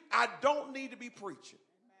free, I don't need to be preaching.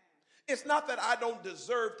 It's not that I don't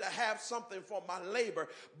deserve to have something for my labor,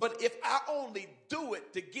 but if I only do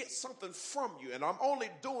it to get something from you, and I'm only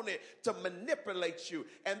doing it to manipulate you,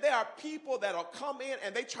 and there are people that'll come in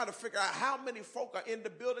and they try to figure out how many folk are in the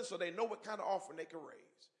building so they know what kind of offering they can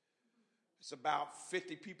raise. It's about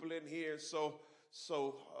 50 people in here, so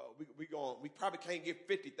we probably can't get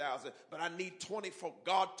 50,000, but I need 20 folk.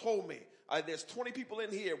 God told me there's 20 people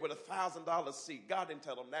in here with $1,000 seat. God didn't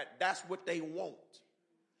tell them that. That's what they want.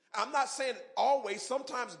 I'm not saying always.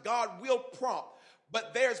 Sometimes God will prompt.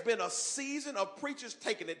 But there's been a season of preachers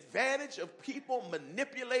taking advantage of people,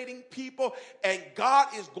 manipulating people, and God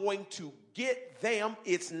is going to get them.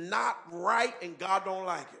 It's not right, and God don't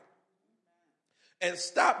like it. And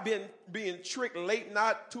stop being tricked late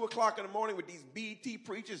night, 2 o'clock in the morning with these BET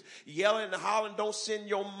preachers yelling and hollering. Don't send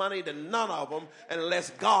your money to none of them unless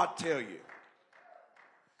God tell you.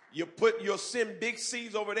 You'll send big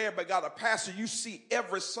seeds over there, but got a pastor you see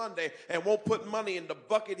every Sunday and won't put money in the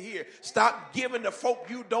bucket here. Stop giving to folk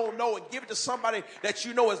you don't know and give it to somebody that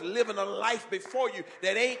you know is living a life before you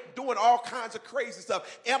that ain't doing all kinds of crazy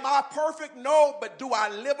stuff. Am I perfect? No, but do I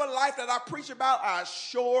live a life that I preach about? I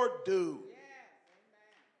sure do.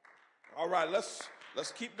 All right, let's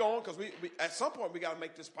keep going, because we at some point we got to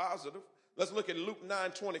make this positive. Let's look at Luke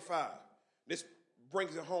 9:25. This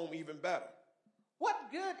brings it home even better. What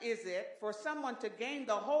good is it for someone to gain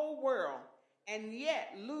the whole world and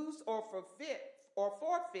yet lose or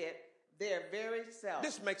forfeit their very self?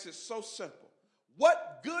 This makes it so simple.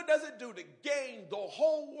 What good does it do to gain the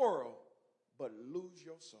whole world but lose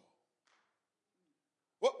your soul?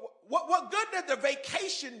 What good does the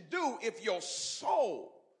vacation do if your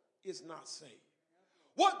soul is not saved?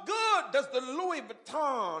 What good does the Louis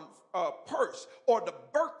Vuitton purse or the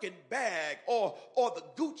Birkin bag or the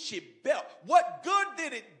Gucci belt, what good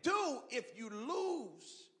did it do if you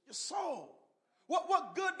lose your soul?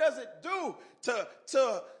 What good does it do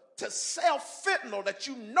to sell fentanyl that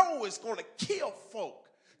you know is going to kill folk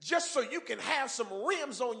just so you can have some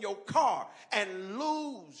rims on your car and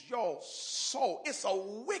lose your soul? It's a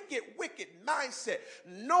wicked, wicked mindset,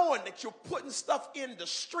 knowing that you're putting stuff in the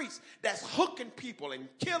streets that's hooking people and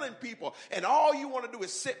killing people, and all you want to do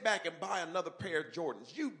is sit back and buy another pair of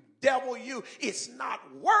Jordans. You devil, you. It's not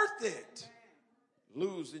worth it.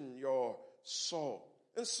 Losing your soul.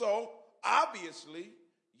 And so, obviously,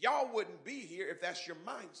 y'all wouldn't be here if that's your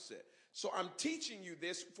mindset. So I'm teaching you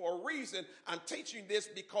this for a reason. I'm teaching this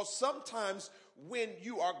because sometimes when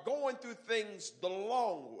you are going through things the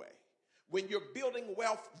long way, when you're building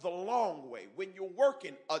wealth the long way, when you're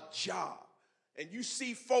working a job, and you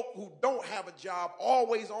see folk who don't have a job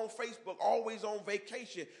always on Facebook, always on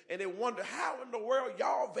vacation, and they wonder, how in the world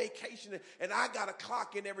y'all vacationing and I got to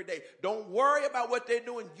clock in every day? Don't worry about what they're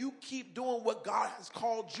doing. You keep doing what God has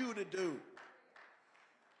called you to do.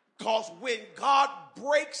 Because when God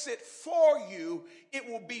breaks it for you, it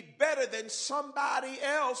will be better than somebody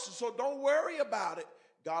else. So don't worry about it.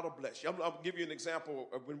 God will bless you. I'll give you an example.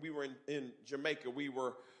 When we were in Jamaica, we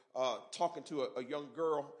were talking to a young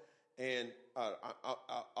girl, and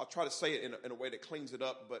I'll try to say it in a way that cleans it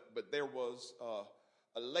up. But there was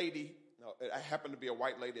a lady. It happened to be a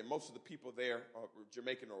white lady, and most of the people there are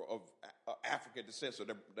Jamaican or of African descent, so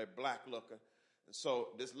they're black looking. And so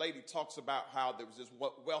this lady talks about how there was this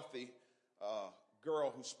wealthy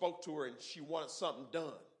girl who spoke to her, and she wanted something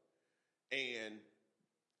done. And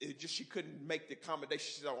she couldn't make the accommodation.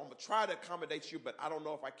 She said, I'm going to try to accommodate you, but I don't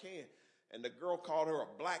know if I can. And the girl called her a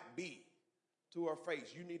black bee to her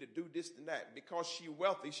face. You need to do this and that. Because she's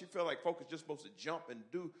wealthy, she felt like folks are just supposed to jump and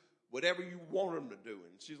do whatever you want them to do.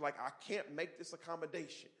 And she's like, I can't make this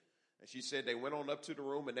accommodation. And she said they went on up to the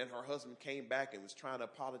room, and then her husband came back and was trying to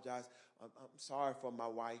apologize. I'm sorry for my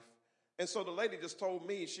wife. And so the lady just told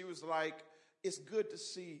me, she was like, it's good to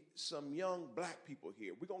see some young black people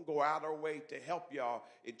here. We're going to go out our way to help y'all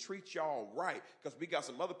and treat y'all right, because we got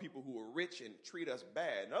some other people who are rich and treat us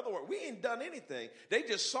bad. In other words, we ain't done anything. They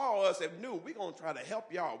just saw us and knew we're going to try to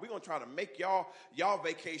help y'all. We're going to try to make y'all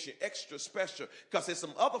vacation extra special, because there's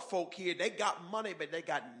some other folk here, they got money, but they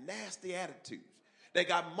got nasty attitudes. They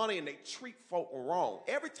got money and they treat folk wrong.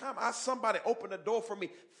 Every time somebody open the door for me,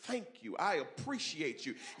 thank you. I appreciate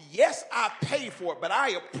you. Yes, I pay for it, but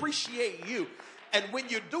I appreciate you. And when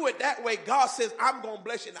you do it that way, God says, I'm going to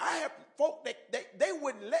bless you. And I have folk that they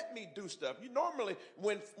wouldn't let me do stuff. You normally,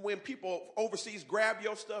 when people overseas grab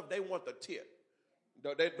your stuff, they want the tip.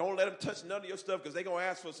 They don't let them touch none of your stuff because they're going to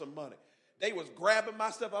ask for some money. They was grabbing my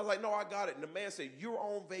stuff. I was like, no, I got it. And the man said, you're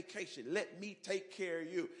on vacation. Let me take care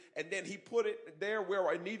of you. And then he put it there where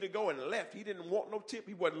I needed to go and left. He didn't want no tip.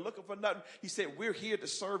 He wasn't looking for nothing. He said, we're here to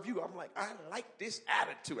serve you. I'm like, I like this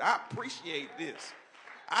attitude. I appreciate this.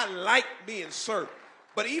 I like being served.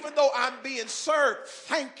 But even though I'm being served,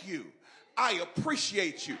 thank you. I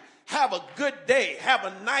appreciate you. Have a good day. Have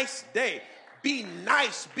a nice day. Be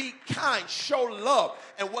nice, be kind, show love.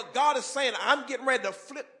 And what God is saying, I'm getting ready to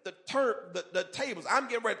flip the tables. I'm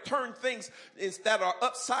getting ready to turn things that are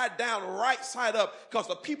upside down, right side up, because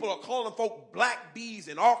the people are calling folk black bees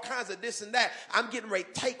and all kinds of this and that. I'm getting ready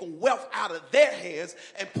to take wealth out of their hands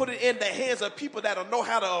and put it in the hands of people that know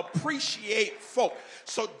how to appreciate folk.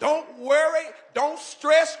 So don't worry, don't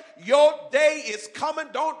stress. Your day is coming.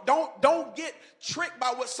 Don't get tricked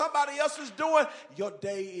by what somebody else is doing. Your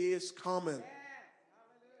day is coming.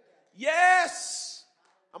 Yes.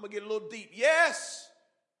 I'm going to get a little deep. Yes.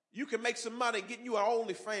 You can make some money getting you an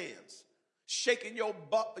OnlyFans, shaking your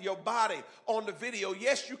body on the video.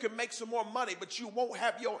 Yes, you can make some more money, but you won't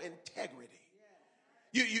have your integrity.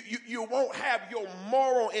 You won't have your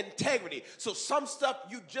moral integrity. So some stuff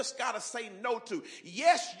you just got to say no to.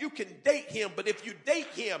 Yes, you can date him, but if you date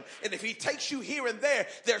him and if he takes you here and there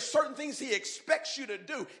are certain things he expects you to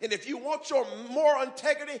do. And if you want your moral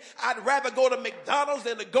integrity, I'd rather go to McDonald's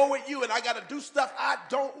than to go with you and I got to do stuff I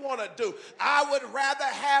don't want to do. I would rather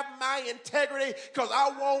have my integrity because I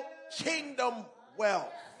want kingdom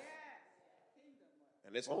wealth.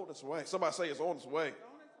 And it's on its way. Somebody say it's on its way.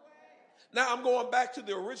 Now I'm going back to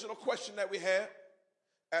the original question that we had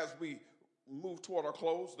as we move toward our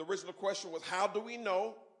close. The original question was, how do we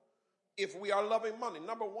know if we are loving money?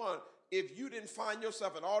 Number one, if you didn't find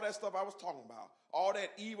yourself in all that stuff I was talking about, all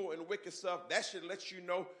that evil and wicked stuff, that should let you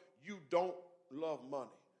know you don't love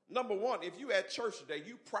money. Number one, if you at church today,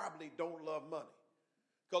 you probably don't love money.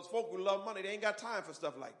 Because folk who love money, they ain't got time for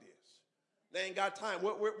stuff like this. They ain't got time.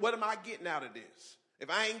 What am I getting out of this? If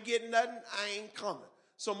I ain't getting nothing, I ain't coming.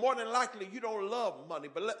 So more than likely, you don't love money.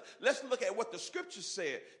 But let's look at what the scripture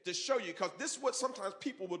said to show you, because this is what sometimes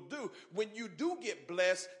people will do. When you do get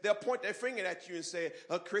blessed, they'll point their finger at you and say,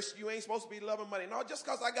 Chris, you ain't supposed to be loving money. No, just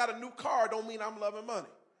because I got a new car don't mean I'm loving money.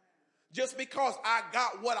 Just because I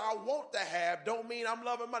got what I want to have don't mean I'm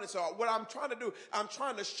loving money. So what I'm trying to do, I'm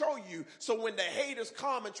trying to show you, so when the haters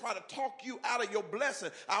come and try to talk you out of your blessing,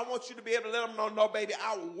 I want you to be able to let them know, no, baby,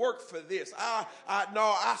 I worked for this.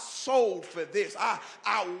 I sold for this. I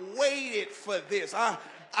waited for this.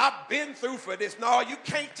 I've been through for this. No, you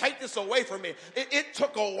can't take this away from me. It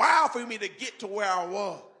took a while for me to get to where I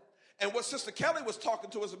was. And what Sister Kelly was talking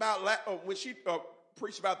to us about when she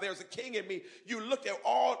preached about there's a king in me, you look at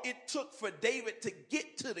all it took for David to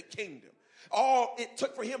get to the kingdom. All it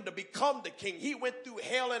took for him to become the king. He went through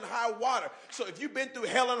hell and high water. So if you've been through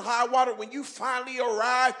hell and high water, when you finally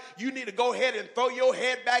arrive, you need to go ahead and throw your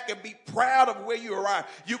head back and be proud of where you arrived.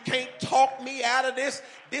 You can't talk me out of this.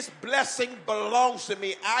 This blessing belongs to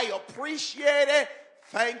me. I appreciate it.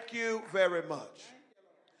 Thank you very much.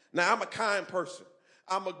 Now, I'm a kind person.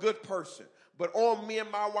 I'm a good person. But on me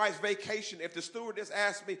and my wife's vacation, if the stewardess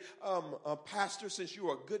asked me, Pastor, since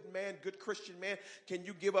you're a good man, good Christian man, can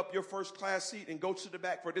you give up your first class seat and go to the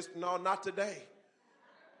back for this? No, not today.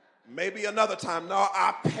 Maybe another time. No,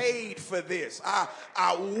 I paid for this. I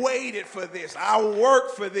waited for this. I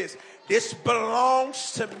worked for this. This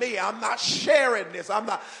belongs to me. I'm not sharing this. I'm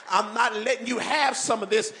not letting you have some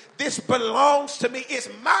of this. This belongs to me. It's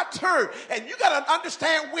my turn. And you got to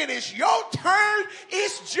understand, when it's your turn,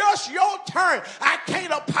 it's just your turn. I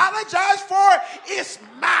can't apologize for it. It's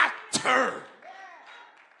my turn.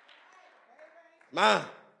 Man,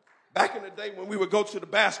 back in the day when we would go to the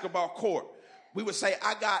basketball court, we would say,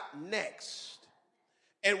 I got next.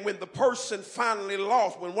 And when the person finally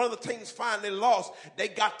lost, when one of the teams finally lost, they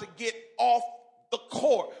got to get off the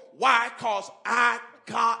court. Why? Because I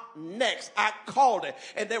got next. I called it.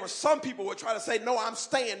 And there were some people who would try to say, no, I'm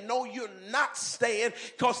staying. No, you're not staying,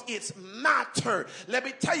 because it's my turn. Let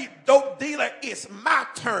me tell you, dope dealer, it's my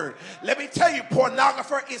turn. Let me tell you,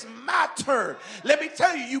 pornographer, it's my turn. Let me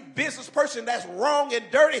tell you, you business person that's wrong and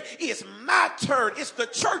dirty, it's my turn. It's the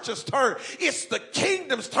church's turn. It's the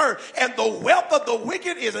kingdom's turn. And the wealth of the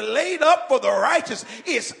wicked is laid up for the righteous.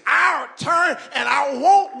 It's our turn, and I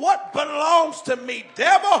want what belongs to me.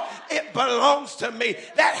 Devil, it belongs to me.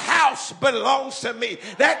 That house belongs to me.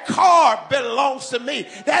 That car belongs to me.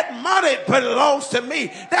 That money belongs to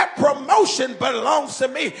me. That promotion belongs to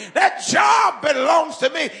me. That job belongs to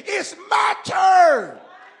me. It's my turn.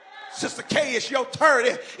 Sister K, it's your turn.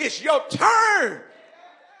 It's your turn.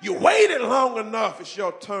 You waited long enough. It's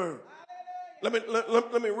your turn. Let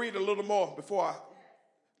me read a little more before I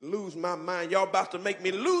lose my mind. Y'all about to make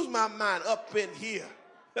me lose my mind up in here.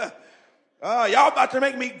 Y'all about to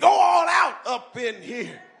make me go all out up in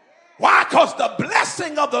here. Why? Because the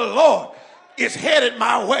blessing of the Lord is headed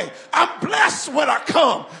my way. I'm blessed when I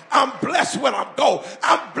come. I'm blessed when I go.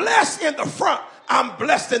 I'm blessed in the front. I'm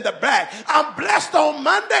blessed in the back. I'm blessed on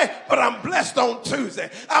Monday, but I'm blessed on Tuesday.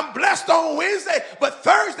 I'm blessed on Wednesday, but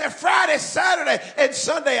Thursday, Friday, Saturday, and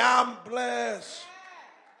Sunday, I'm blessed.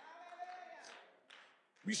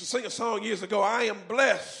 We used to sing a song years ago, I am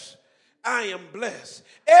blessed. I am blessed.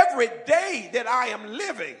 Every day that I am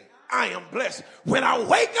living, I am blessed. When I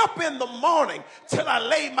wake up in the morning till I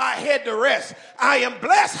lay my head to rest, I am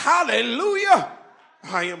blessed. Hallelujah.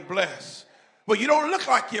 I am blessed. Well, you don't look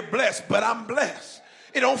like you're blessed, but I'm blessed.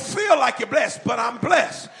 It don't feel like you're blessed, but I'm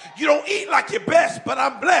blessed. You don't eat like you're blessed, but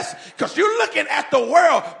I'm blessed. Because you're looking at the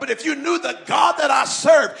world, but if you knew the God that I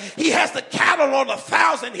serve, he has the cattle on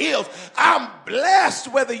 1,000 hills. I'm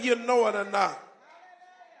blessed whether you know it or not.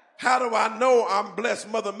 How do I know I'm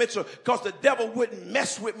blessed, Mother Mitchell? Because the devil wouldn't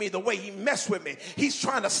mess with me the way he messed with me. He's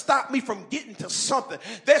trying to stop me from getting to something.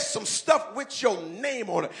 There's some stuff with your name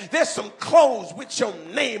on it. There's some clothes with your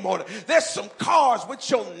name on it. There's some cars with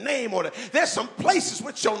your name on it. There's some places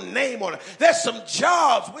with your name on it. There's some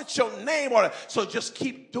jobs with your name on it. So just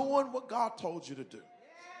keep doing what God told you to do.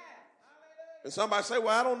 And somebody say, well,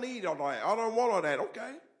 I don't need all that. I don't want all that.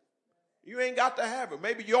 Okay. You ain't got to have it.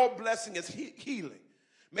 Maybe your blessing is healing.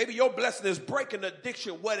 Maybe your blessing is breaking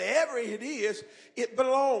addiction. Whatever it is, it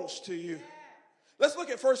belongs to you. Let's look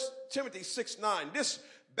at 1 Timothy 6:9. This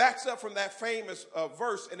backs up from that famous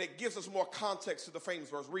verse, and it gives us more context to the famous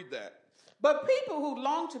verse. Read that. But people who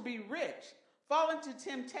long to be rich fall into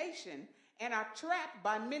temptation and are trapped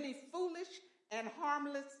by many foolish and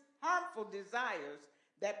harmful desires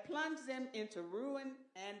that plunge them into ruin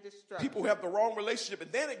and destruction. People have the wrong relationship,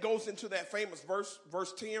 and then it goes into that famous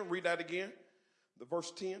verse 10. Read that again. The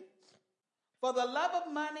verse 10. For the love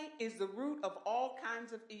of money is the root of all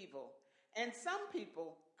kinds of evil. And some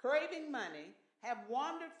people, craving money, have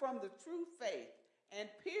wandered from the true faith and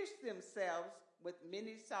pierced themselves with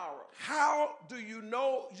many sorrows. How do you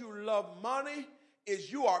know you love money?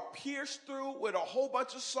 Is you are pierced through with a whole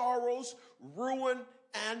bunch of sorrows, ruin,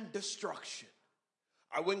 and destruction.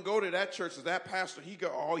 I wouldn't go to that church as that pastor.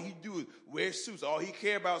 All he do is wear suits. All he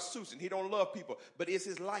care about suits, and he don't love people. But is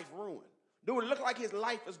his life ruined? Do it look like his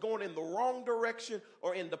life is going in the wrong direction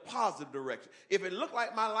or in the positive direction? If it looked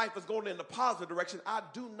like my life is going in the positive direction, I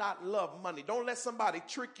do not love money. Don't let somebody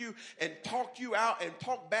trick you and talk you out and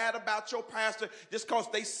talk bad about your pastor just because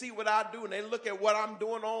they see what I do and they look at what I'm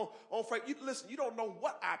doing on Facebook. Listen, you don't know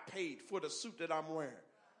what I paid for the suit that I'm wearing.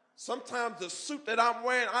 Sometimes the suit that I'm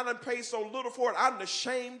wearing, I done paid so little for it, I'm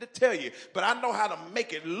ashamed to tell you. But I know how to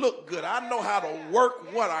make it look good. I know how to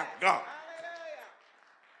work what I got.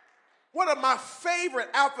 One of my favorite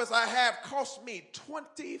outfits I have cost me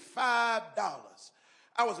 $25.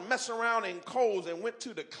 I was messing around in Kohl's and went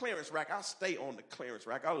to the clearance rack. I stay on the clearance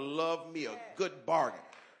rack. I love me a good bargain.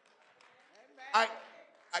 I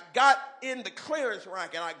got in the clearance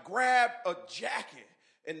rack and I grabbed a jacket.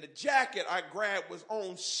 And the jacket I grabbed was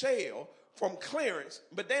on sale from clearance.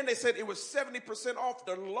 But then they said it was 70% off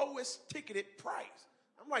the lowest ticketed price.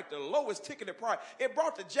 I'm like, the lowest ticketed price. It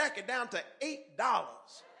brought the jacket down to $8.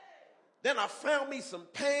 Then I found me some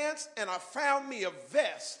pants and I found me a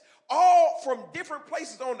vest, all from different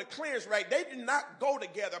places on the clearance rack. They did not go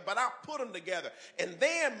together, but I put them together. And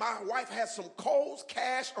then my wife had some Kohl's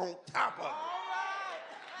cash on top of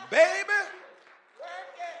it. Baby,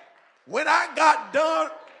 when I got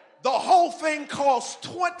done, the whole thing cost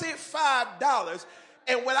 $25.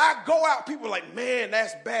 And when I go out, people are like, man,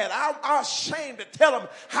 that's bad. I'm ashamed to tell them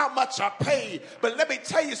how much I paid. But let me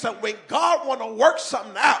tell you something. When God want to work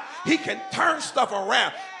something out, he can turn stuff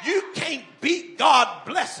around. You can't beat God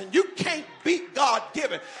blessing. You can't beat God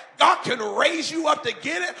giving. God can raise you up to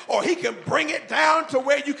get it, or he can bring it down to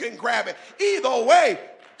where you can grab it. Either way,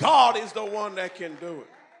 God is the one that can do it.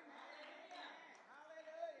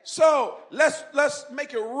 So let's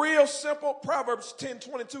make it real simple. Proverbs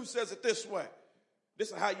 10:22 says it this way. This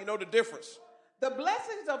is how you know the difference. The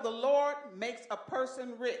blessings of the Lord makes a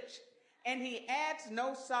person rich, and he adds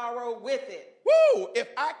no sorrow with it. Woo! If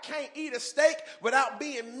I can't eat a steak without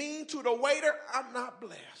being mean to the waiter, I'm not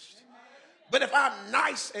blessed. But if I'm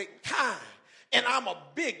nice and kind and I'm a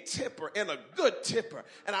big tipper and a good tipper,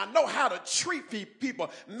 and I know how to treat people.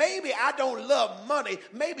 Maybe I don't love money.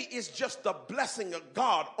 Maybe it's just the blessing of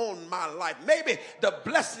God on my life. Maybe the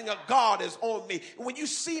blessing of God is on me. When you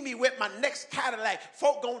see me with my next Cadillac,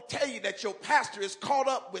 folk gonna tell you that your pastor is caught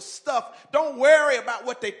up with stuff. Don't worry about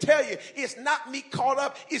what they tell you. It's not me caught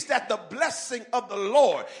up. It's that the blessing of the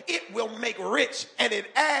Lord, it will make rich and it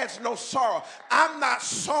adds no sorrow. I'm not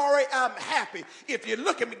sorry, I'm happy. If you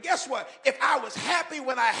look at me, guess what? If I was happy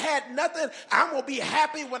when I had nothing, I'm going to be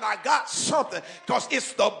happy when I got something, because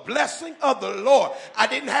it's the blessing of the Lord. I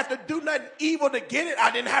didn't have to do nothing evil to get it.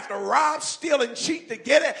 I didn't have to rob, steal, and cheat to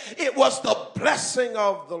get it. It was the blessing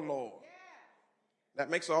of the Lord. That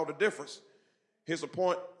makes all the difference. Here's a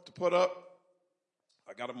point to put up.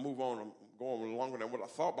 I got to move on. I'm going longer than what I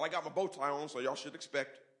thought, but I got my bow tie on, so y'all should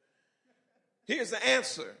expect. Here's the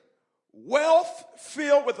answer. Wealth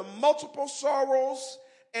filled with multiple sorrows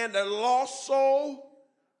and a lost soul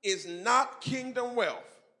is not kingdom wealth.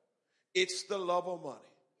 It's the love of money.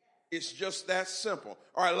 It's just that simple.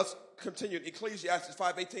 All right, let's continue. Ecclesiastes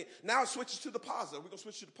 5:18. Now it switches to the positive. We're going to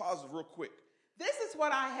switch to the positive real quick. This is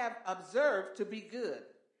what I have observed to be good,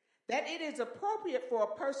 that it is appropriate for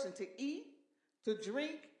a person to eat, to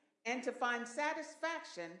drink, and to find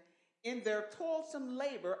satisfaction in their toilsome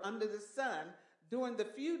labor under the sun during the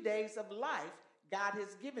few days of life God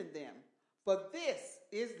has given them. For this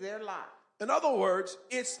is their lot. In other words,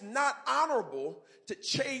 it's not honorable to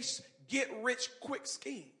chase get-rich-quick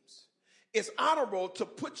schemes. It's honorable to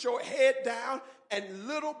put your head down and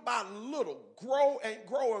little by little grow and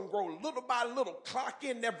grow and grow, little by little, clock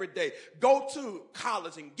in every day, go to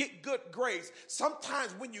college and get good grades.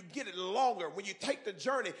 Sometimes when you get it longer, when you take the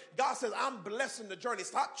journey, God says, I'm blessing the journey.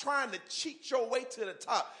 Stop trying to cheat your way to the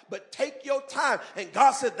top, but take your time. And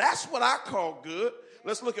God said, that's what I call good.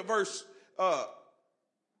 Let's look at verse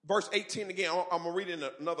 18 again. I'm going to read it in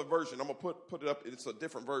another version. I'm going to put it up. It's a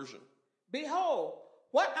different version. Behold,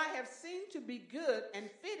 what I have seen to be good and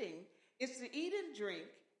fitting is to eat and drink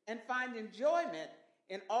and find enjoyment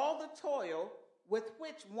in all the toil with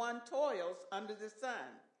which one toils under the sun,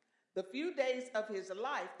 the few days of his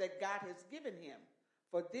life that God has given him.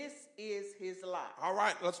 For this is his lot. All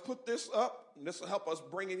right, let's put this up. And this will help us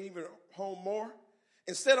bring it even home more.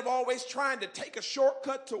 Instead of always trying to take a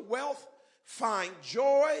shortcut to wealth, find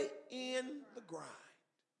joy in the grind.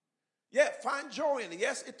 Yeah, find joy in it.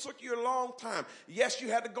 Yes, it took you a long time. Yes,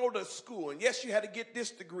 you had to go to school. And yes, you had to get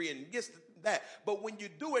this degree and get that. But when you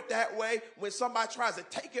do it that way, when somebody tries to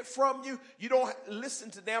take it from you, you don't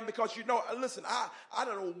listen to them, because you know, listen, I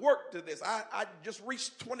don't work to this. I just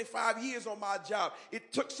reached 25 years on my job.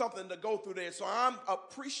 It took something to go through there. So I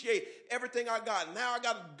appreciate everything I got. Now I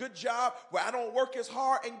got a good job where I don't work as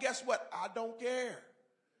hard. And guess what? I don't care.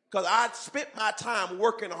 Because I spent my time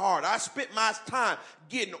working hard. I spent my time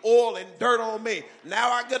getting oil and dirt on me.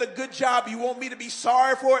 Now I got a good job. You want me to be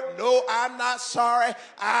sorry for it? No, I'm not sorry.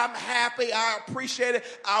 I'm happy. I appreciate it.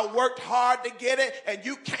 I worked hard to get it, and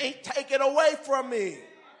you can't take it away from me.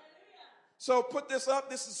 So put this up.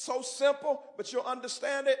 This is so simple, but you'll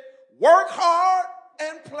understand it. Work hard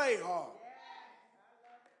and play hard.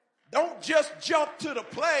 Don't just jump to the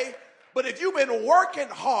play. But if you've been working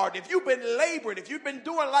hard, if you've been laboring, if you've been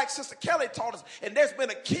doing like Sister Kelly taught us, and there's been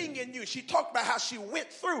a king in you, she talked about how she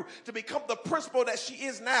went through to become the principal that she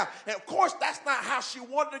is now. And of course, that's not how she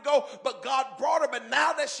wanted to go, but God brought her. But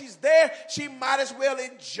now that she's there, she might as well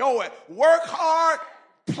enjoy it. Work hard,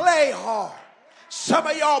 play hard. Some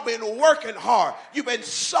of y'all been working hard. You've been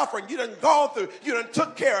suffering. You done gone through. You done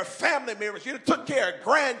took care of family members. You done took care of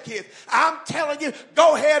grandkids. I'm telling you,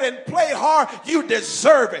 go ahead and play hard. You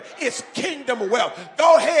deserve it. It's kingdom wealth.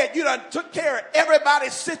 Go ahead. You done took care of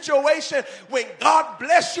everybody's situation. When God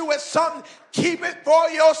bless you with something, keep it for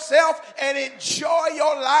yourself and enjoy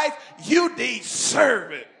your life. You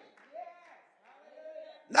deserve it.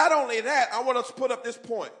 Not only that, I want us to put up this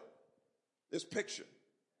point, this picture.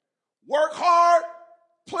 Work hard,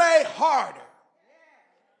 play harder.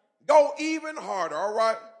 Go even harder, all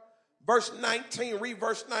right? Verse 19, read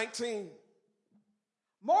verse 19.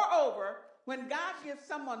 Moreover, when God gives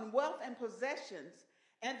someone wealth and possessions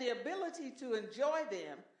and the ability to enjoy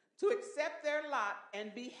them, to accept their lot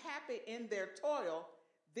and be happy in their toil,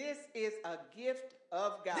 this is a gift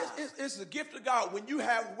of God. This is a gift of God when you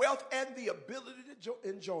have wealth and the ability to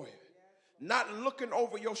enjoy it. Not looking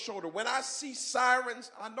over your shoulder. When I see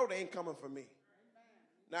sirens, I know they ain't coming for me.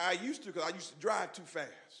 Now, I used to, because I used to drive too fast.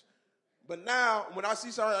 But now, when I see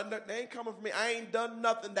sirens, they ain't coming for me. I ain't done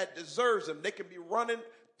nothing that deserves them. They can be running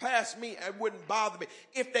past me and wouldn't bother me.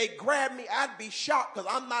 If they grabbed me, I'd be shocked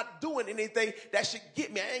because I'm not doing anything that should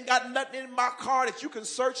get me. I ain't got nothing in my car that you can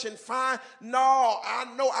search and find. No,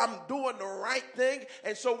 I know I'm doing the right thing.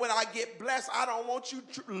 And so when I get blessed, I don't want you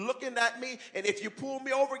looking at me. And if you pull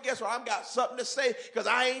me over, guess what? I've got something to say because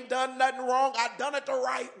I ain't done nothing wrong. I done it the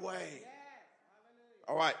right way.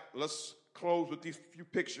 All right, let's close with these few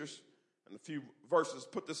pictures and a few verses.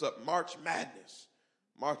 Put this up. March Madness.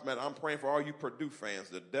 March Madness. I'm praying for all you Purdue fans.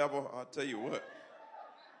 The devil, I'll tell you what.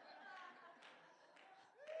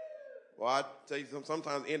 Well, I tell you,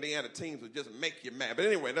 sometimes Indiana teams will just make you mad. But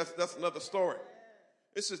anyway, that's another story.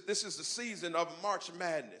 This is the season of March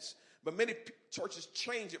Madness. But many churches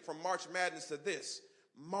change it from March Madness to this,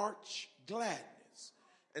 March Gladness.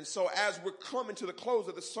 And so as we're coming to the close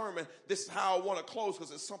of the sermon, this is how I want to close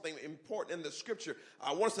because it's something important in the scripture.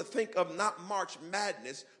 I want us to think of not March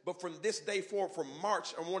Madness, but from this day forward, from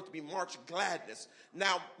March, I want it to be March Gladness.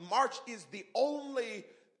 Now, March is the only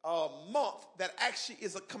month that actually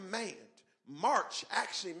is a command. March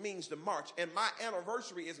actually means to march, and my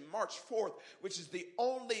anniversary is March 4th, which is the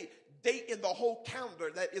only date in the whole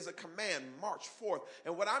calendar that is a command, March 4th.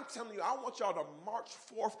 And what I'm telling you, I want y'all to march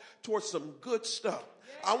forth towards some good stuff.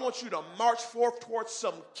 I want you to march forth towards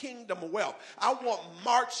some kingdom wealth. I want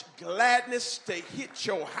March Gladness to hit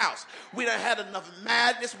your house. We done had enough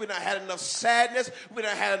madness. We done had enough sadness. We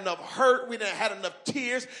done had enough hurt. We done had enough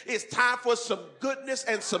tears. It's time for some goodness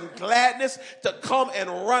and some gladness to come and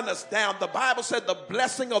run us down. The Bible said the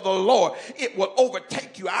blessing of the Lord, it will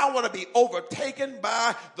overtake you. I want to be overtaken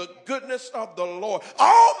by the goodness of the Lord.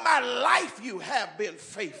 All my life you have been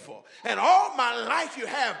faithful, and all my life you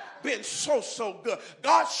have been so good.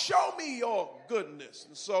 God, show me your goodness.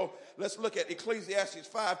 And so let's look at Ecclesiastes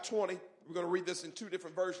 5:20. We're going to read this in two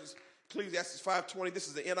different versions. Ecclesiastes 5:20. This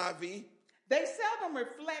is the NIV. They seldom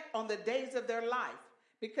reflect on the days of their life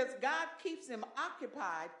because God keeps them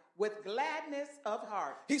occupied with gladness of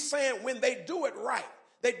heart. He's saying when they do it right,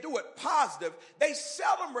 they do it positive, they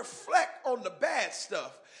seldom reflect on the bad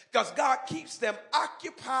stuff because God keeps them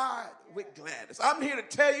occupied with gladness. I'm here to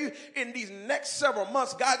tell you in these next several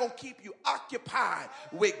months, God going to keep you occupied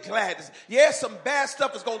with gladness. Yeah, some bad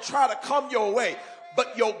stuff is going to try to come your way,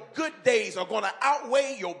 but your good days are going to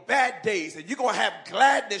outweigh your bad days, and you're going to have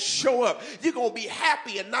gladness show up. You're going to be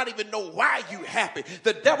happy and not even know why you're happy.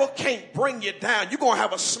 The devil can't bring you down. You're going to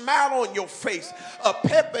have a smile on your face, a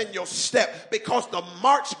pep in your step, because the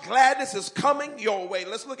March Gladness is coming your way.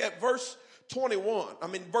 Let's look at verse 21.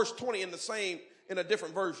 Verse 20 in a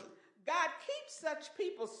different version. God keeps such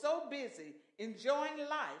people so busy enjoying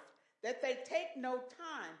life that they take no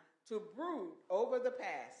time to brood over the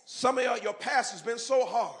past. Some of y'all, your past has been so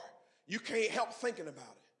hard, you can't help thinking about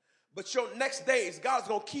it. But your next days, God's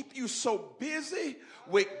going to keep you so busy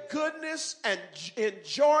with goodness and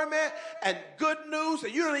enjoyment and good news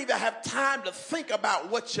that you don't even have time to think about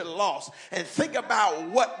what you lost and think about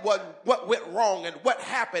what went wrong and what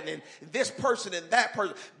happened and this person and that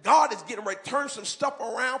person. God is getting ready to turn some stuff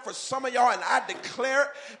around for some of y'all, and I declare it,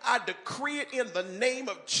 I decree it in the name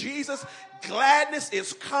of Jesus. Gladness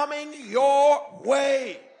is coming your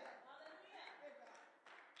way.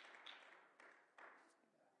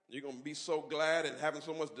 You're going to be so glad and having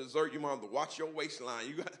so much dessert, you might have to watch your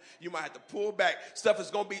waistline. You might have to pull back. Stuff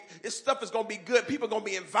is going to be good. People are going to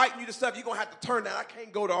be inviting you to stuff. You're going to have to turn down. I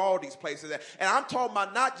can't go to all these places. And I'm talking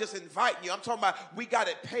about not just inviting you. I'm talking about we got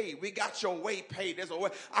it paid. We got your way paid. There's a way.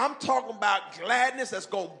 I'm talking about gladness that's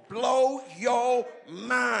going to blow your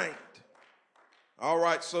mind. All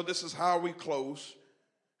right, so this is how we close.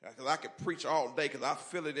 Because I could preach all day because I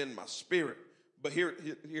feel it in my spirit. But here,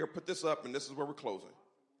 put this up, and this is where we're closing.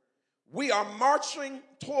 We are marching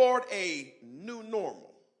toward a new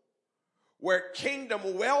normal where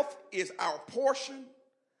kingdom wealth is our portion,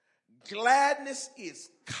 gladness is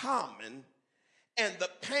common, and the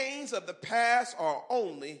pains of the past are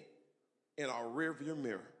only in our rearview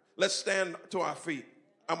mirror. Let's stand to our feet.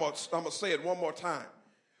 I'm going to say it one more time.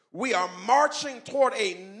 We are marching toward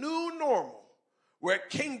a new normal where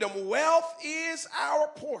kingdom wealth is our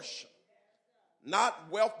portion. Not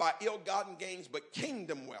wealth by ill-gotten gains, but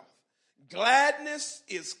kingdom wealth. Gladness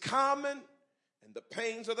is common, and the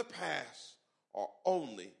pains of the past are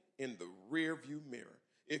only in the rearview mirror.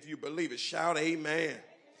 If you believe it, shout amen.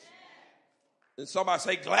 And somebody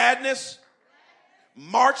say, gladness,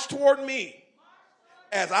 march toward me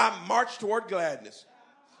as I march toward gladness.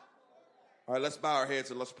 All right, let's bow our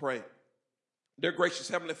heads and let's pray. Dear gracious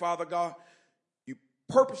Heavenly Father God, you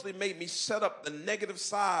purposely made me set up the negative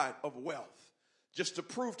side of wealth just to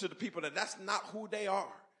prove to the people that that's not who they are.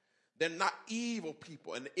 They're not evil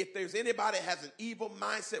people. And if there's anybody that has an evil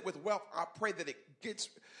mindset with wealth, I pray that it gets,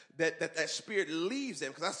 that spirit leaves them,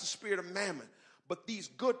 because that's the spirit of mammon. But these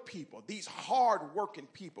good people, these hard-working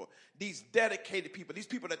people, these dedicated people, these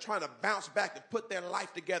people that are trying to bounce back and put their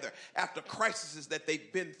life together after crises that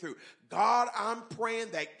they've been through. God, I'm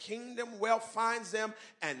praying that kingdom wealth finds them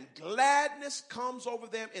and gladness comes over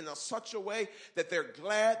them in such a way that they're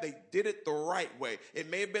glad they did it the right way. It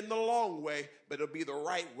may have been the long way, but it'll be the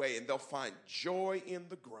right way, and they'll find joy in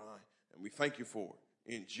the grind. And we thank you for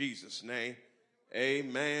it. In Jesus' name,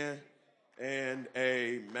 amen and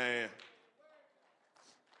amen.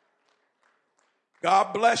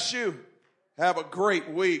 God bless you. Have a great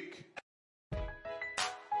week.